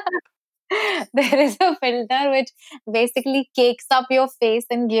filter. There is a filter which basically cakes up your face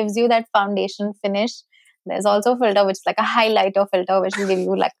and gives you that foundation finish. There's also a filter which is like a highlighter filter which will give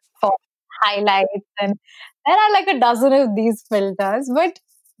you like four highlights, and there are like a dozen of these filters. But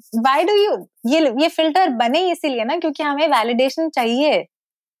why do you ये filter बने इसीलिए ना क्योंकि हमें validation चाहिए,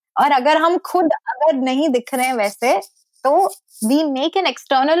 और अगर हम खुद अगर नहीं दिख रहे हैं वैसे तो we make an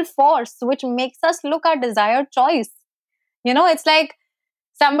external force which makes us look our desired choice. You know, it's like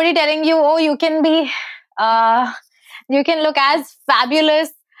somebody telling you, oh, you can be you can look as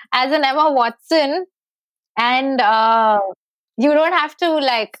fabulous as an Emma Watson, and you don't have to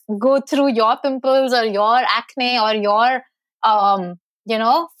like go through your pimples or your acne or your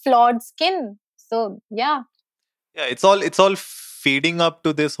flawed skin. So yeah. Yeah, it's all feeding up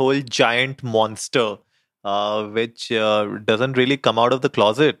to this whole giant monster, which doesn't really come out of the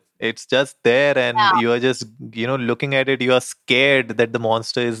closet. It's just there, and you are just looking at it. You are scared that the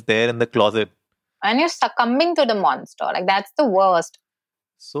monster is there in the closet. And you're succumbing to the monster, like that's the worst.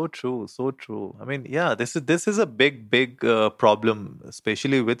 So true, so true. I mean, yeah, this is a big problem,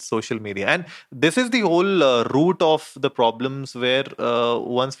 especially with social media, and this is the whole root of the problems. Where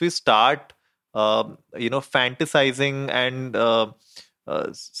once we start, fantasizing and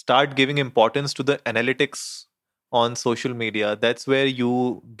start giving importance to the analytics on social media, that's where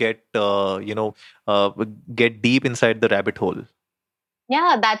you get deep inside the rabbit hole.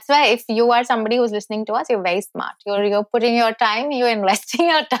 Yeah, that's why if you are somebody who's listening to us, you're very smart. You're putting your time, you're investing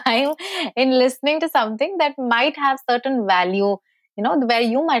your time in listening to something that might have certain value, where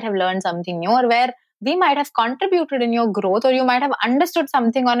you might have learned something new, or where we might have contributed in your growth, or you might have understood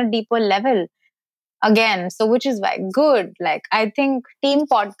something on a deeper level. Again, so which is why good. Like I think team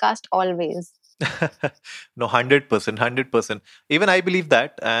podcast always. No, 100%, 100%. Even I believe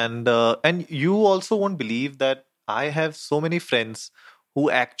that, and you also won't believe that I have so many friends who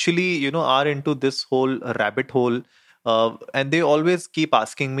actually are into this whole rabbit hole, and they always keep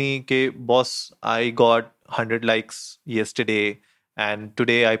asking me, "Okay, boss, I got 100 likes yesterday, and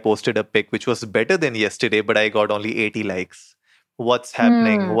today I posted a pic which was better than yesterday, but I got only 80 likes. What's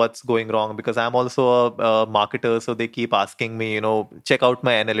happening? Hmm. What's going wrong?" Because I'm also a marketer, so they keep asking me, check out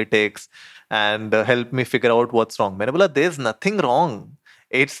my analytics and help me figure out what's wrong. मैंने बोला, there's nothing wrong.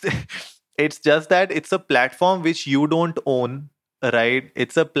 It's it's just that it's a platform which you don't own, right?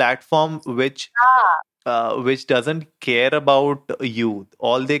 It's a platform Ah, which doesn't care about you.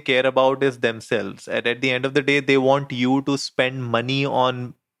 All they care about is themselves. And at the end of the day, they want you to spend money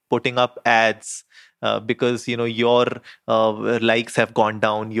on putting up ads because your likes have gone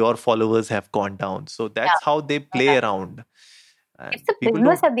down, your followers have gone down. So yeah. that's how they play around. And It's a people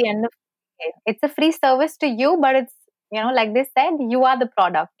business don't. at the end of the day. It's a free service to you, but it's, like they said, you are the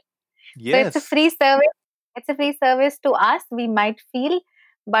product. So it's a Yes. free service. It's a free service to us, we might feel,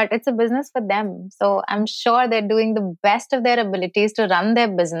 but it's a business for them. So I'm sure they're doing the best of their abilities to run their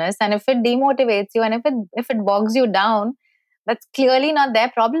business. And if it demotivates you and if it bogs you down, that's clearly not their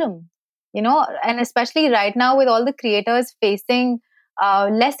problem. And especially right now with all the creators facing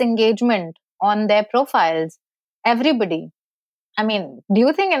less engagement on their profiles, everybody. I mean, do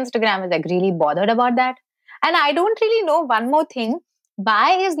you think Instagram is like really bothered about that? And I don't really know one more thing.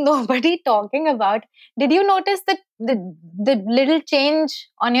 Why is nobody talking about? Did you notice that the little change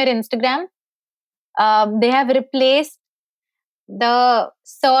on your Instagram? They have replaced the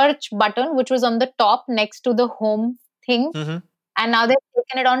search button, which was on the top next to the home thing, Mm-hmm. and now they've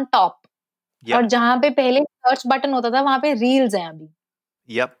taken it on top. और Yep. जहां पे पहले search button होता था वहां पे reels हैं अभी.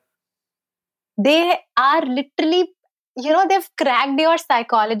 Yep. They are literally, they've cracked your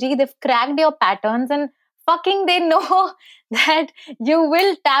psychology, they've cracked your patterns, and fucking they know that you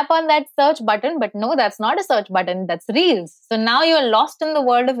will tap on that search button, but no, that's not a search button, that's reels. So now you're lost in the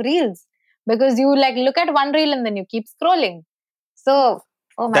world of reels because you like look at one reel and then you keep scrolling. So,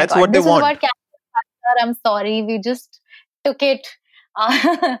 oh my That's god, what they this is want. what cancel culture, I'm sorry, we just took it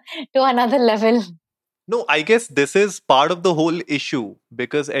to another level. No, I guess this is part of the whole issue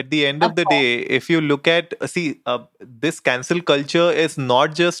because at the end Of of the course. day, if you look at, this cancel culture is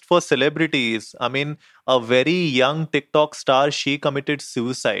not just for celebrities. I mean, a very young TikTok star, she committed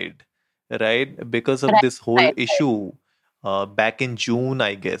suicide, right? Because of Right, this whole right, right, issue back in June,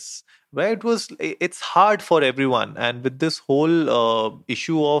 I guess. Where it's hard for everyone. And with this whole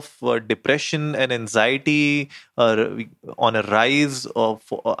issue of depression and anxiety on a rise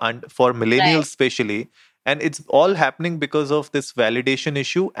and for millennials right. especially, and it's all happening because of this validation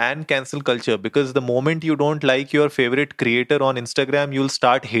issue and cancel culture, because the moment you don't like your favorite creator on Instagram, you'll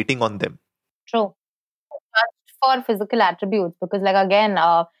start hating on them. True. Just for physical attributes, because like again,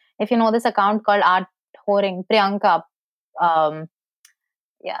 if you know this account called Art Whoring, Priyanka, um,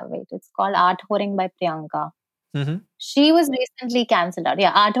 yeah, wait, it's called Art Whoring by Priyanka. Hmm. She was recently cancelled out.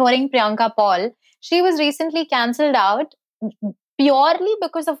 Yeah, Art Whoring Priyanka Paul. She was recently cancelled out purely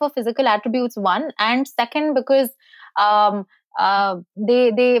because of her physical attributes. One, and second because um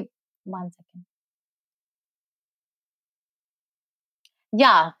they one second.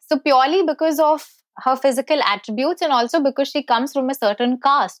 Yeah, so purely because of her physical attributes and also because she comes from a certain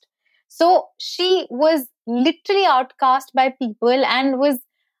caste. So she was literally outcast by people and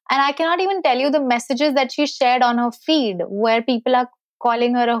I cannot even tell you the messages that she shared on her feed where people are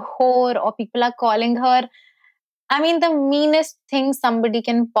calling her a whore or people are calling her, I mean, the meanest thing somebody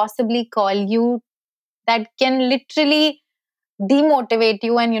can possibly call you that can literally demotivate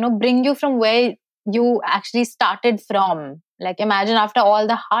you and bring you from where you actually started from. Like imagine after all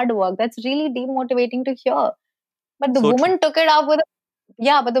the hard work, that's really demotivating to hear. But the So true. woman took it up with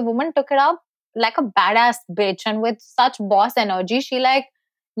yeah, but the woman took it up like a badass bitch and with such boss energy. She like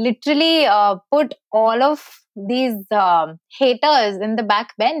literally put all of these haters in the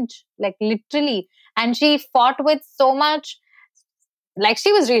back bench, like literally, and she fought with so much, like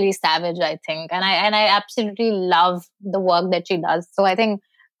she was really savage, I think, and I absolutely love the work that she does. So I think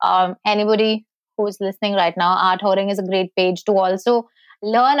anybody who's listening right now, Art Horing is a great page to also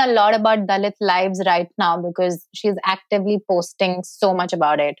learn a lot about Dalit lives right now because she's actively posting so much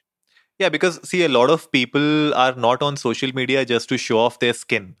about it. Yeah, because see, a lot of people are not on social media just to show off their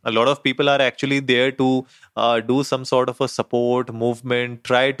skin. A lot of people are actually there to do some sort of a support movement,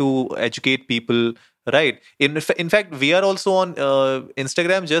 try to educate people, right? In fact, we are also on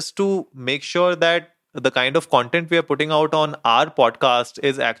Instagram just to make sure that the kind of content we are putting out on our podcast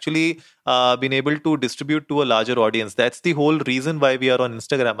is actually been able to distribute to a larger audience. That's the whole reason why we are on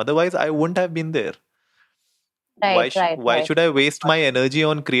Instagram. Otherwise, I wouldn't have been there. Right, right, Why right. should I waste my energy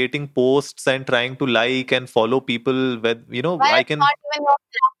on creating posts and trying to like and follow people with, Why I it's can. not even your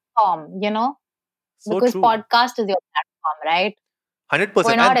platform, So because true. podcast is your platform, right?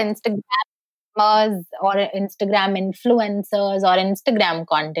 We're 100%. not And Instagrammers or Instagram influencers or Instagram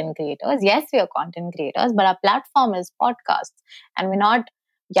content creators. Yes, we are content creators, but our platform is podcasts. And we're not,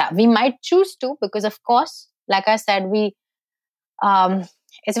 yeah, we might choose to because, of course, like I said, um,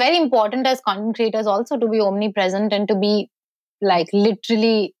 it's very important as content creators also to be omnipresent and to be like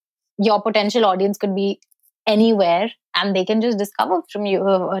literally your potential audience could be anywhere and they can just discover from you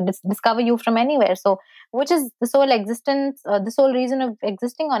discover you from anywhere, so which is the sole existence the sole reason of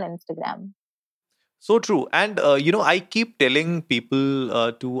existing on Instagram. so true. And, I keep telling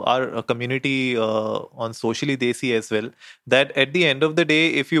people to our community on Socially Desi as well, that at the end of the day,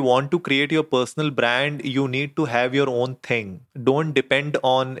 if you want to create your personal brand, you need to have your own thing. Don't depend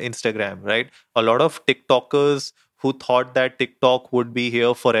on Instagram, right? A lot of TikTokers who thought that TikTok would be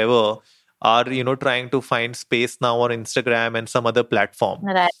here forever are, trying to find space now on Instagram and some other platform.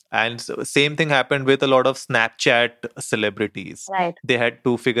 Right, And same thing happened with a lot of Snapchat celebrities. right. They had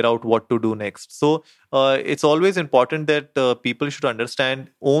to figure out what to do next. So it's always important that people should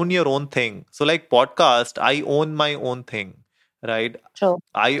understand, own your own thing. So like podcast, I own my own thing, right? True.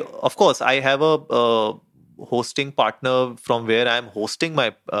 I, of course, I have a hosting partner from where I'm hosting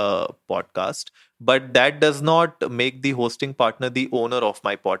my podcast, but that does not make the hosting partner the owner of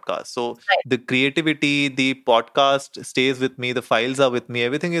my podcast. So Right. the creativity, the podcast stays with me, the files are with me,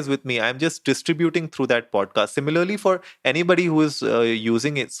 everything is with me. I'm just distributing through that podcast. Similarly, for anybody who is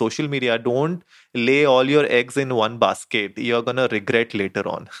using it, social media, don't lay all your eggs in one basket. You're gonna regret later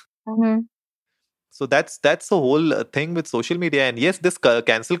on. Mm-hmm. So that's the whole thing with social media. And yes, this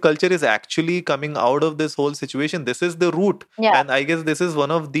cancel culture is actually coming out of this whole situation. This is the root, Yeah, and I guess this is one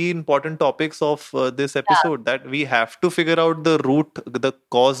of the important topics of this yeah, episode, that we have to figure out the root, the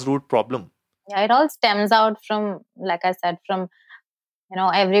cause root problem. yeah, it all stems out from, like I said, from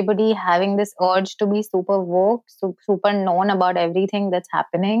everybody having this urge to be super woke, super known about everything that's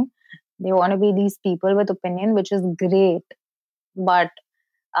happening. They want to be these people with opinion, which is great, but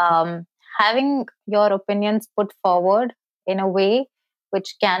um, having your opinions put forward in a way which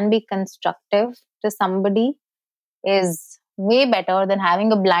can be constructive to somebody is way better than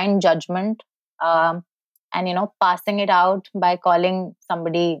having a blind judgment, um, and passing it out by calling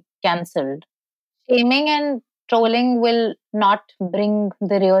somebody cancelled. Shaming and trolling will not bring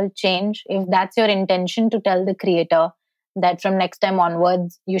the real change. If that's your intention, to tell the creator that from next time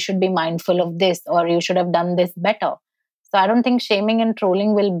onwards you should be mindful of this or you should have done this better. So I don't think shaming and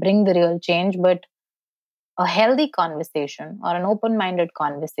trolling will bring the real change, but a healthy conversation or an open minded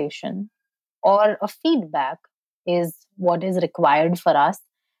conversation or a feedback is what is required for us.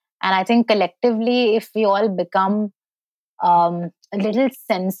 And I think collectively, if we all become a little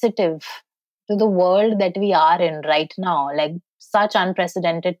sensitive to the world that we are in right now, like such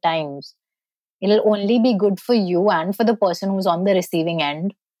unprecedented times, it'll only be good for you and for the person who's on the receiving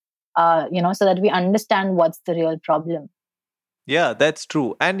end, so that we understand what's the real problem. Yeah, that's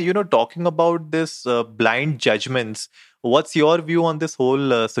true. And talking about this blind judgments, what's your view on this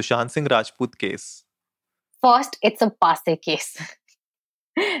whole Sushant Singh Rajput case? First, it's a passe case.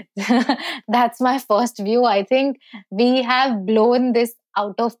 That's my first view. I think we have blown this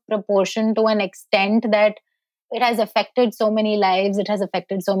out of proportion to an extent that it has affected so many lives, it has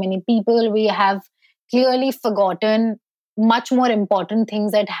affected so many people. We have clearly forgotten much more important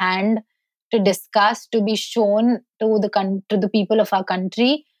things at hand to discuss, to be shown to to the people of our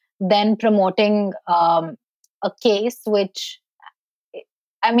country, than promoting a case which,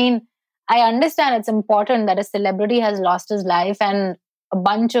 I mean, I understand it's important that a celebrity has lost his life and a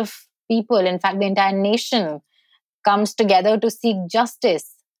bunch of people, in fact, the entire nation, comes together to seek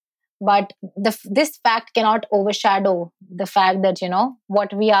justice. But this fact cannot overshadow the fact that,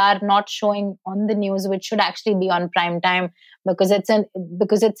 what we are not showing on the news, which should actually be on prime time, because it's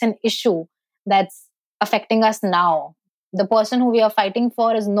an issue that's affecting us now. The person who we are fighting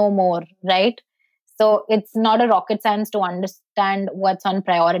for is no more, right? So it's not a rocket science to understand what's on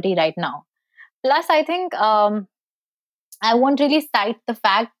priority right now. Plus, I think I won't really cite the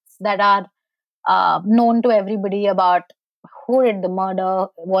facts that are known to everybody about who did the murder.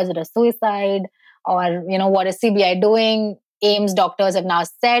 Was it a suicide? Or, what is CBI doing? AIMS doctors have now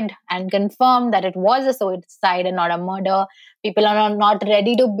said and confirmed that it was a suicide and not a murder. People are not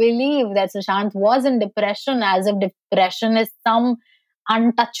ready to believe that Sushant was in depression, as if depression is some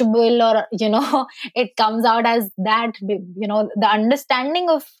untouchable, or, it comes out as that. The understanding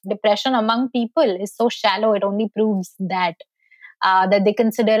of depression among people is so shallow. It only proves that they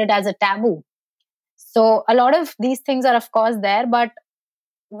consider it as a taboo. So a lot of these things are, of course, there. But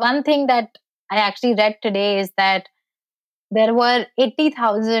one thing that I actually read today is that there were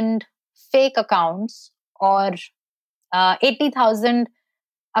 80,000 fake accounts, or 80,000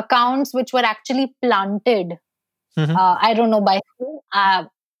 accounts which were actually planted. Mhm. I don't know by who.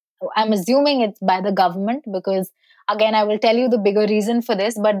 I'm assuming it's by the government, because, again, I will tell you the bigger reason for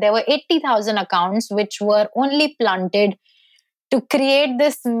this. But there were 80,000 accounts which were only planted to create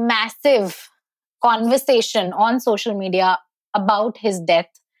this massive conversation on social media about his death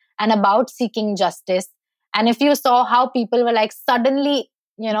and about seeking justice. And if you saw how people were like suddenly,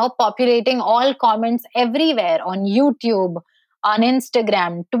 populating all comments everywhere on YouTube, on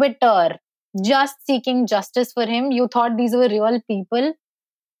Instagram, Twitter, just seeking justice for him, you thought these were real people.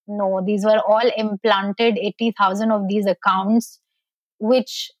 No, these were all implanted 80,000 of these accounts,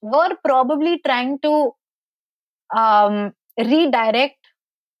 which were probably trying to redirect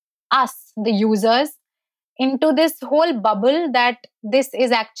us, the users, into this whole bubble that this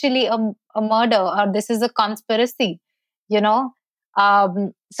is actually a murder, or this is a conspiracy, you know.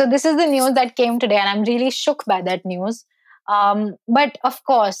 So this is the news that came today, and I'm really shook by that news. But of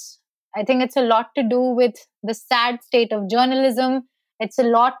course, I think it's a lot to do with the sad state of journalism. It's a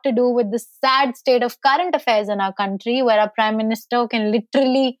lot to do with the sad state of current affairs in our country, where our prime minister can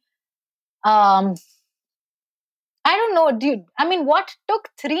literally, um, I don't know, dude. I mean, what took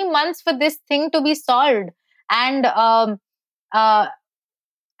 3 months for this thing to be solved? And uh,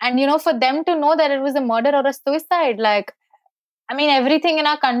 for them to know that it was a murder or a suicide. Like, I mean, everything in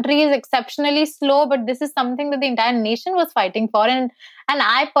our country is exceptionally slow, but this is something that the entire nation was fighting for. And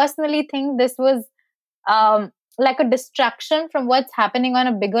I personally think this was like a distraction from what's happening on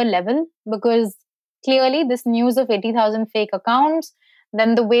a bigger level, because clearly this news of 80,000 fake accounts,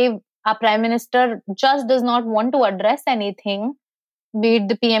 then the way our prime minister just does not want to address anything, be it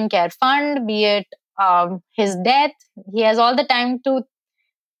the PM Care Fund, be it his death. He has all the time to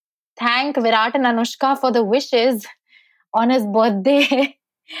thank Virat and Anushka for the wishes on his birthday,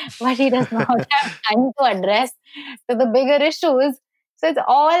 but he does not have time to address to the bigger issues. So it's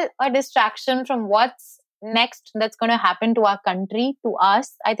all a distraction from what's next that's going to happen to our country, to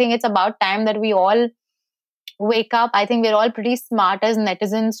us. I think it's about time that we all wake up. I think we're all pretty smart as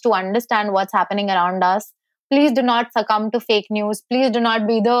netizens to understand what's happening around us. Please do not succumb to fake news. Please do not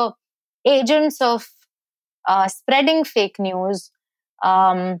be the agents of spreading fake news.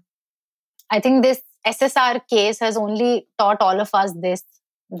 Um, I think this SSR case has only taught all of us this,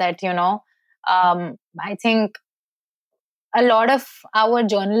 that, I think a lot of our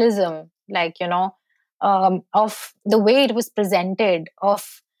journalism, like, of the way it was presented,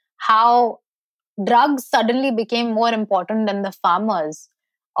 of how drugs suddenly became more important than the farmers,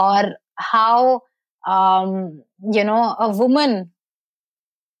 or how, a woman.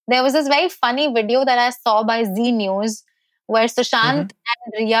 There was this very funny video that I saw by Z News where Sushant Mm-hmm.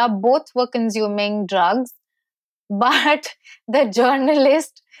 and Riya both were consuming drugs, but the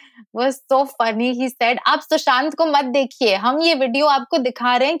journalist was so funny. He said, "आप सुशांत को मत देखिए, हम ये video आपको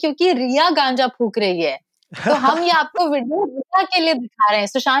दिखा रहे हैं क्योंकि रिया गांजा फूक रही है, तो हम ये आपको वीडियो रिया के लिए दिखा रहे हैं,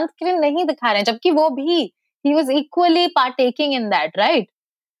 सुशांत के लिए नहीं दिखा रहे हैं," जबकि वो भी, he was equally partaking in that, right?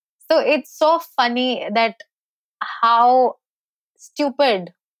 So it's so funny that how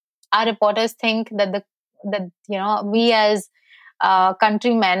stupid our reporters think that we as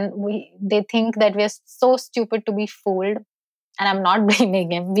countrymen, they think that we're so stupid to be fooled. And I'm not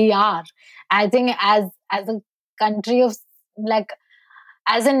blaming him. We are. I think as a country of, like,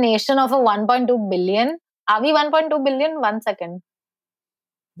 as a nation of a 1.2 billion, are we 1.2 billion? 1 second.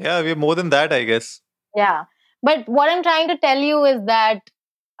 Yeah, we're more than that, I guess. Yeah. But what I'm trying to tell you is that,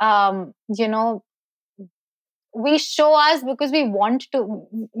 um, you know, we show us because we want to,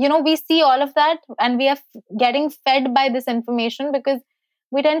 we see all of that and we are getting fed by this information because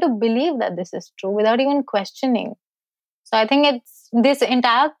we tend to believe that this is true without even questioning. So I think it's, this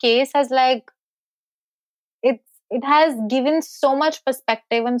entire case has, like, it has given so much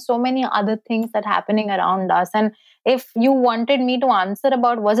perspective and so many other things that are happening around us. And if you wanted me to answer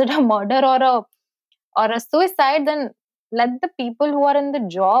about was it a murder or a suicide, then let the people who are in the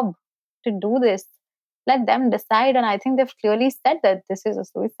job to do this, let them decide. And I think they've clearly said that this is a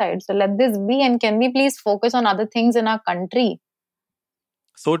suicide. So let this be, and can we please focus on other things in our country?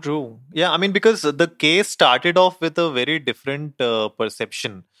 So true. Yeah, I mean, because the case started off with a very different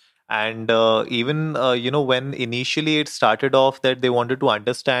perception. And even, when initially it started off that they wanted to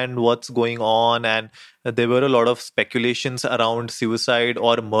understand what's going on, and there were a lot of speculations around suicide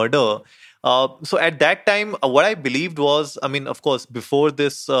or murder. So at that time, what I believed was, I mean, of course, before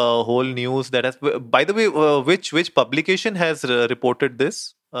this whole news that has, by the way, which publication has reported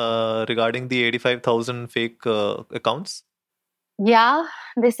this regarding the 85,000 fake accounts? Yeah,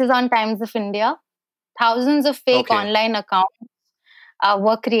 this is on Times of India. Thousands of fake Okay. online accounts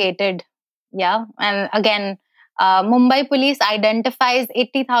were created. Yeah. And again, Mumbai police identifies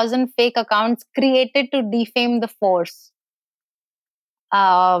 80,000 fake accounts created to defame the force.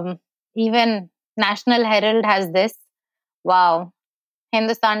 Um, Even National Herald has this. Wow.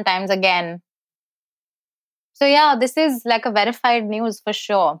 Hindustan Times again. So yeah, this is like a verified news for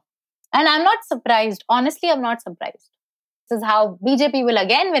sure. And I'm not surprised. Honestly, I'm not surprised. This is how BJP will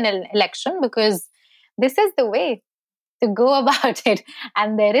again win an election, because this is the way to go about it.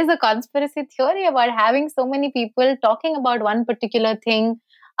 And there is a conspiracy theory about having so many people talking about one particular thing,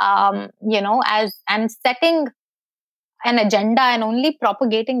 as and setting an agenda and only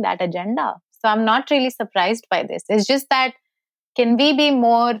propagating that agenda. So I'm not really surprised by this. It's just that, can we be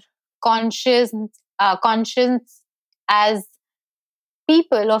more conscious, conscious as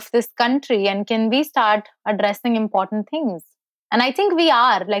people of this country, and can we start addressing important things? And I think we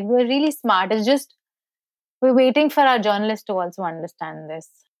are, like, we're really smart. It's just we're waiting for our journalists to also understand this.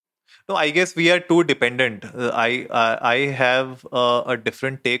 No, I guess we are too dependent. I have a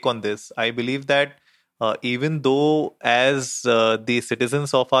different take on this. I believe that even though as the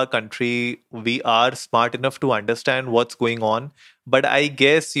citizens of our country, we are smart enough to understand what's going on, but I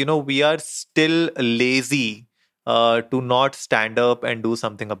guess we are still lazy to not stand up and do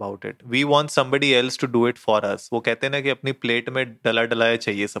something about it. We want somebody else to do it for us. वो कहते हैं ना कि अपनी plate में डला डलाया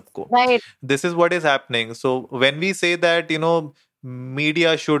चाहिए सबको. Right. This is what is happening. So when we say that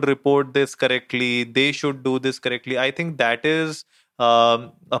media should report this correctly, they should do this correctly, I think that is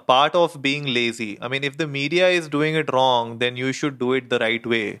a part of being lazy. I mean, if the media is doing it wrong, then you should do it the right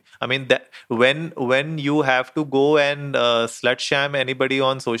way. I mean, that when you have to go and slut sham anybody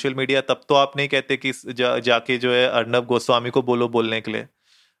on social media, तब तो आप नहीं कहते कि जाके जो है अर्नब गोस्वामी को बोलो बोलने के लिए.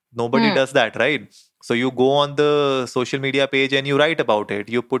 Nobody does that, right? So you go on the social media page and you write about it.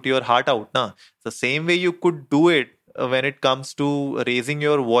 You put your heart out. Na? The same way you could do it when it comes to raising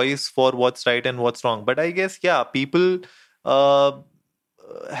your voice for what's right and what's wrong. But I guess, yeah, people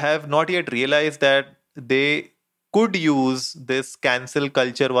have not yet realized that they could use this cancel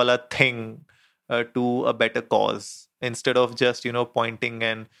culture wala thing to a better cause instead of just pointing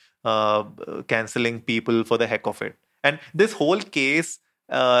and canceling people for the heck of it. And this whole case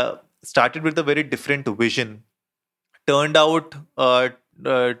started with a very different vision, turned out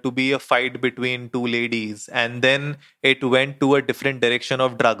to be a fight between two ladies, and then it went to a different direction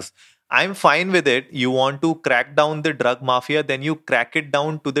of drugs. I'm fine with it. You want to crack down the drug mafia, then you crack it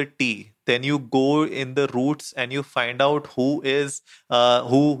down to the T. Then you go in the roots and you find out who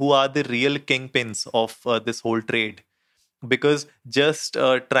are the real kingpins of this whole trade. Because just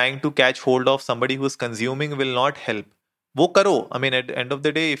trying to catch hold of somebody who's consuming will not help. वो करो. I mean, at the end of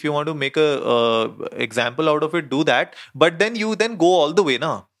the day, if you want to make a example out of it, do that. But then you then go all the way,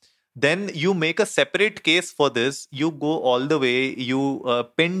 na. Then you make a separate case for this. You go all the way. You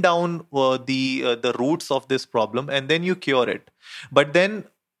pin down the roots of this problem, and then you cure it. But then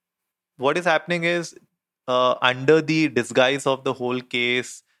what is happening is, under the disguise of the whole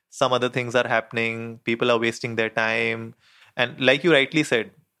case, some other things are happening. People are wasting their time, and like you rightly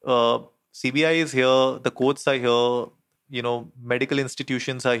said, CBI is here, the courts are here, medical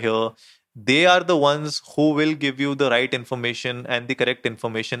institutions are here. They are the ones who will give you the right information and the correct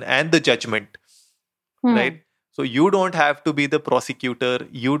information and the judgment, Hmm. right? So you don't have to be the prosecutor,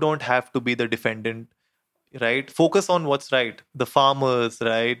 you don't have to be the defendant, right? Focus on what's right. The farmers,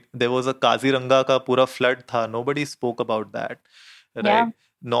 right? There was a Kaziranga ka pura flood tha. Nobody spoke about that, Yeah. right?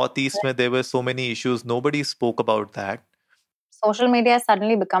 Northeast mein there were so many issues. Nobody spoke about that. Social media has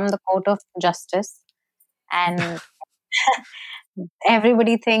suddenly become the court of justice, and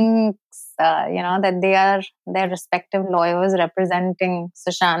everybody thinks, that they are their respective lawyers representing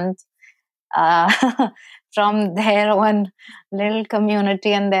Sushant uh, from their own little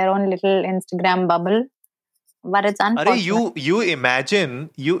community and their own little Instagram bubble. But it's Are unfortunate. you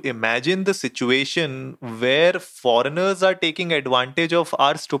imagine the situation where foreigners are taking advantage of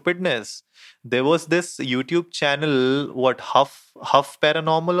our stupidness. There was this YouTube channel, what, Huff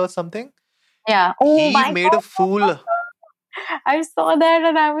Paranormal or something. Yeah. Oh He my made a God. fool. I saw that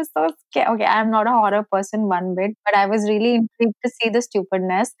and I was so scared. Okay, I'm not a horror person one bit, but I was really intrigued to see the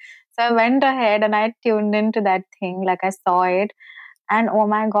stupidness. So I went ahead and I tuned into that thing, like I saw it. And oh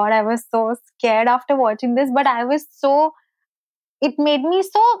my God, I was so scared after watching this, but I was so, it made me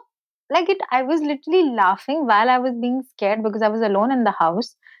so, like it, I was literally laughing while I was being scared because I was alone in the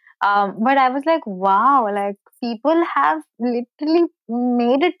house. But I was like, wow, like people have literally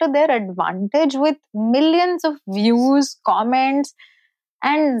made it to their advantage with millions of views, comments.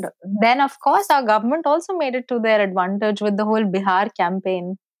 And then, of course, our government also made it to their advantage with the whole Bihar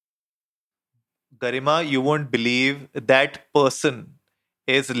campaign. Garima, you won't believe that person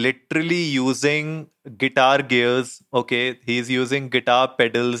is literally using guitar gears. Okay, he's using guitar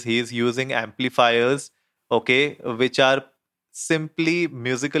pedals, he's using amplifiers, okay, which are simply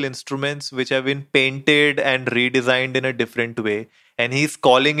musical instruments which have been painted and redesigned in a different way. And he's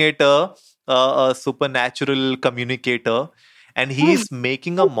calling it a supernatural communicator. And Hmm. he's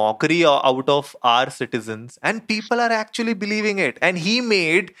making a mockery out of our citizens, and people are actually believing it. And he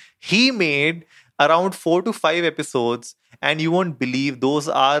made around 4 to 5 episodes, and you won't believe those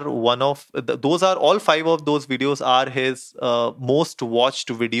are all five of those videos are his most watched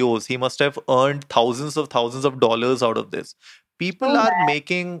videos. He must have earned thousands of dollars out of this. People So are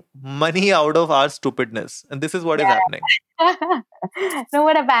making money out of our stupidness, and this is what is bad. happening. No,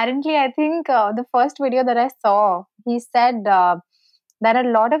 but apparently, I think the first video that I saw, he said that a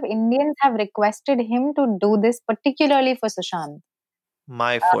lot of Indians have requested him to do this, particularly for Sushant.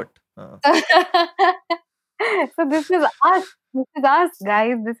 My foot. So this is us. This is us,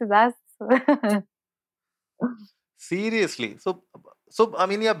 guys. This is us. Seriously. So I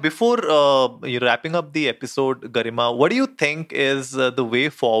mean, yeah. Before you're wrapping up the episode, Garima, what do you think is the way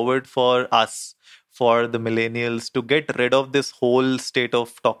forward for us, for the millennials, to get rid of this whole state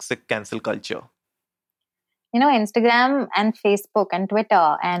of toxic cancel culture? Instagram and Facebook and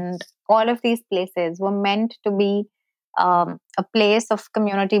Twitter and all of these places were meant to be a place of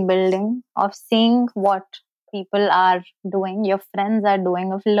community building, of seeing what people are doing, your friends are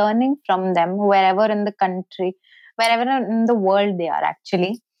doing, of learning from them wherever in the country, wherever in the world they are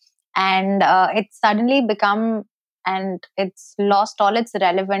actually. And it's suddenly become, and it's lost all its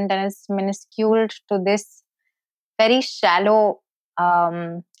relevant and it's minuscule to this very shallow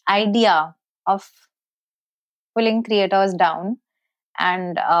idea of pulling creators down,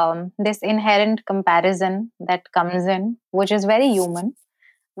 and this inherent comparison that comes in, which is very human.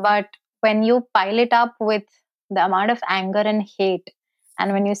 But when you pile it up with the amount of anger and hate,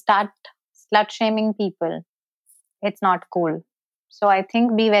 and when you start slut shaming people, it's not cool. So I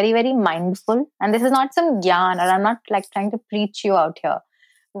think be very, very mindful. And this is not some gyan, or I'm not like trying to preach you out here.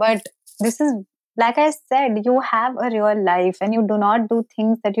 But this is, like I said, you have a real life and you do not do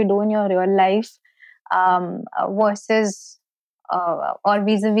things that you do in your real life versus or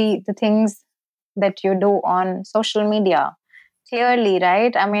vis-a-vis the things that you do on social media. Clearly,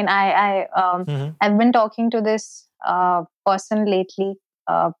 right? I mean, I've been talking to this person lately.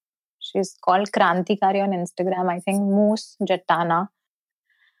 She's called Krantikari on Instagram, I think, Moose Jattana.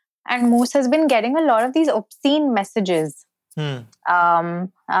 And Moose has been getting a lot of these obscene messages.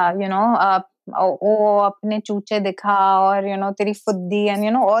 अपने चूचे दिखा, or तेरी फुद्दी,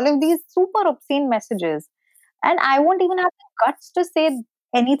 and all of these super obscene messages. And I won't even have the guts to say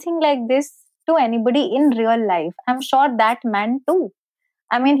anything like this to anybody in real life. I'm sure that man too.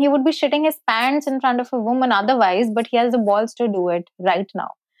 I mean, he would be shitting his pants in front of a woman otherwise, but he has the balls to do it right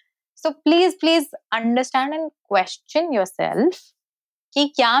now. So please understand and question yourself कि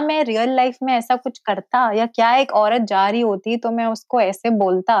क्या मैं real life में ऐसा कुछ करता, या क्या एक औरत जा रही होती तो मैं उसको ऐसे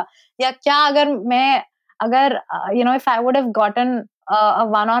बोलता, या क्या अगर if I would have gotten a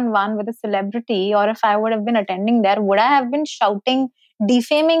one-on-one with a celebrity, or if I would have been attending there, would I have been shouting,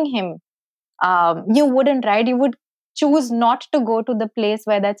 defaming him? You wouldn't, right? You would choose not to go to the place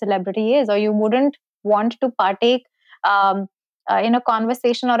where that celebrity is, or you wouldn't want to partake in a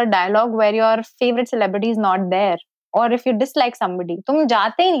conversation or a dialogue where your favorite celebrity is not there. और if you dislike somebody, तुम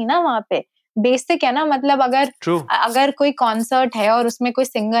जाते ही नहीं ना वहाँ पे. Basic है ना, मतलब अगर कोई कॉन्सर्ट है और उसमें कोई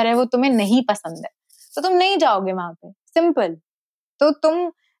सिंगर है वो तुम्हें नहीं पसंद है तो तुम नहीं जाओगे वहाँ पे. सिंपल. तो तुम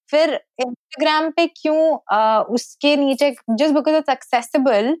फिर इंस्टाग्राम पे क्यों उसके नीचे, just because it's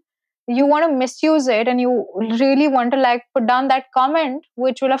accessible, you want to misuse it, and you really want to like put down that comment,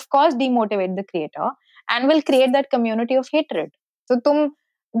 which will of course demotivate the creator and will create that community of hatred. So तुम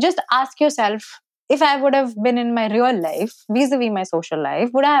just ask yourself, if I would have been in my real life, vis-a-vis my social life,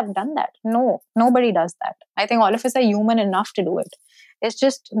 would I have done that? No, nobody does that. I think all of us are human enough to do it. It's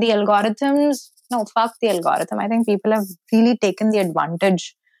just the algorithms. No, fuck the algorithm. I think people have really taken the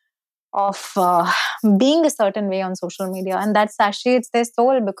advantage of being a certain way on social media, and that satiates their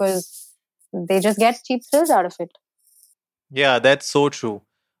soul because they just get cheap thrills out of it. Yeah, that's so true.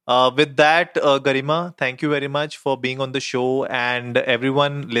 With that, Garima, thank you very much for being on the show. And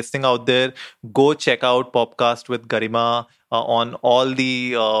everyone listening out there, go check out Popcast with Garima on all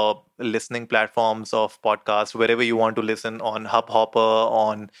the listening platforms of podcast, wherever you want to listen, on Hubhopper,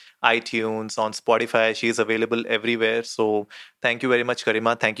 on iTunes, on Spotify. She is available everywhere. So thank you very much,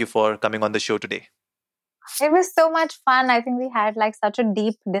 Garima. Thank you for coming on the show today. It was so much fun. I think we had like such a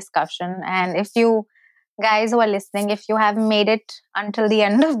deep discussion. And if you guys who are listening, if you have made it until the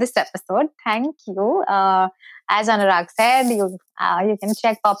end of this episode, thank you. As Anurag said, you can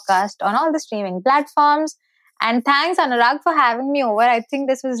check Popcast on all the streaming platforms. And thanks, Anurag, for having me over. I think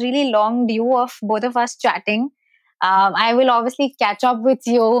this was really long due of both of us chatting. I will obviously catch up with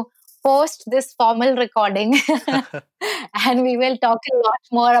you post this formal recording and we will talk a lot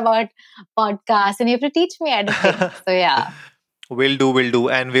more about podcasts, and you have to teach me editing. So yeah. Will do.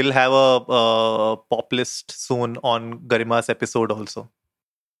 And we'll have a pop list soon on Garima's episode also.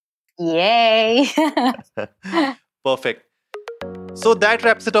 Yay! Perfect. So that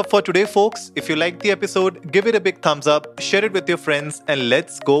wraps it up for today, folks. If you liked the episode, give it a big thumbs up, share it with your friends, and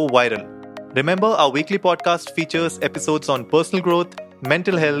let's go viral. Remember, our weekly podcast features episodes on personal growth,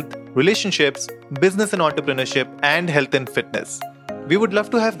 mental health, relationships, business and entrepreneurship, and health and fitness. We would love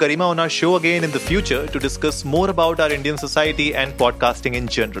to have Garima on our show again in the future to discuss more about our Indian society and podcasting in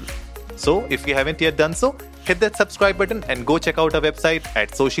general. So, if you haven't yet done so, hit that subscribe button and go check out our website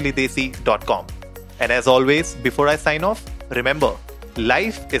at sociallydesi.com. And as always, before I sign off, remember,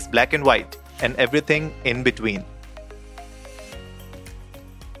 life is black and white and everything in between.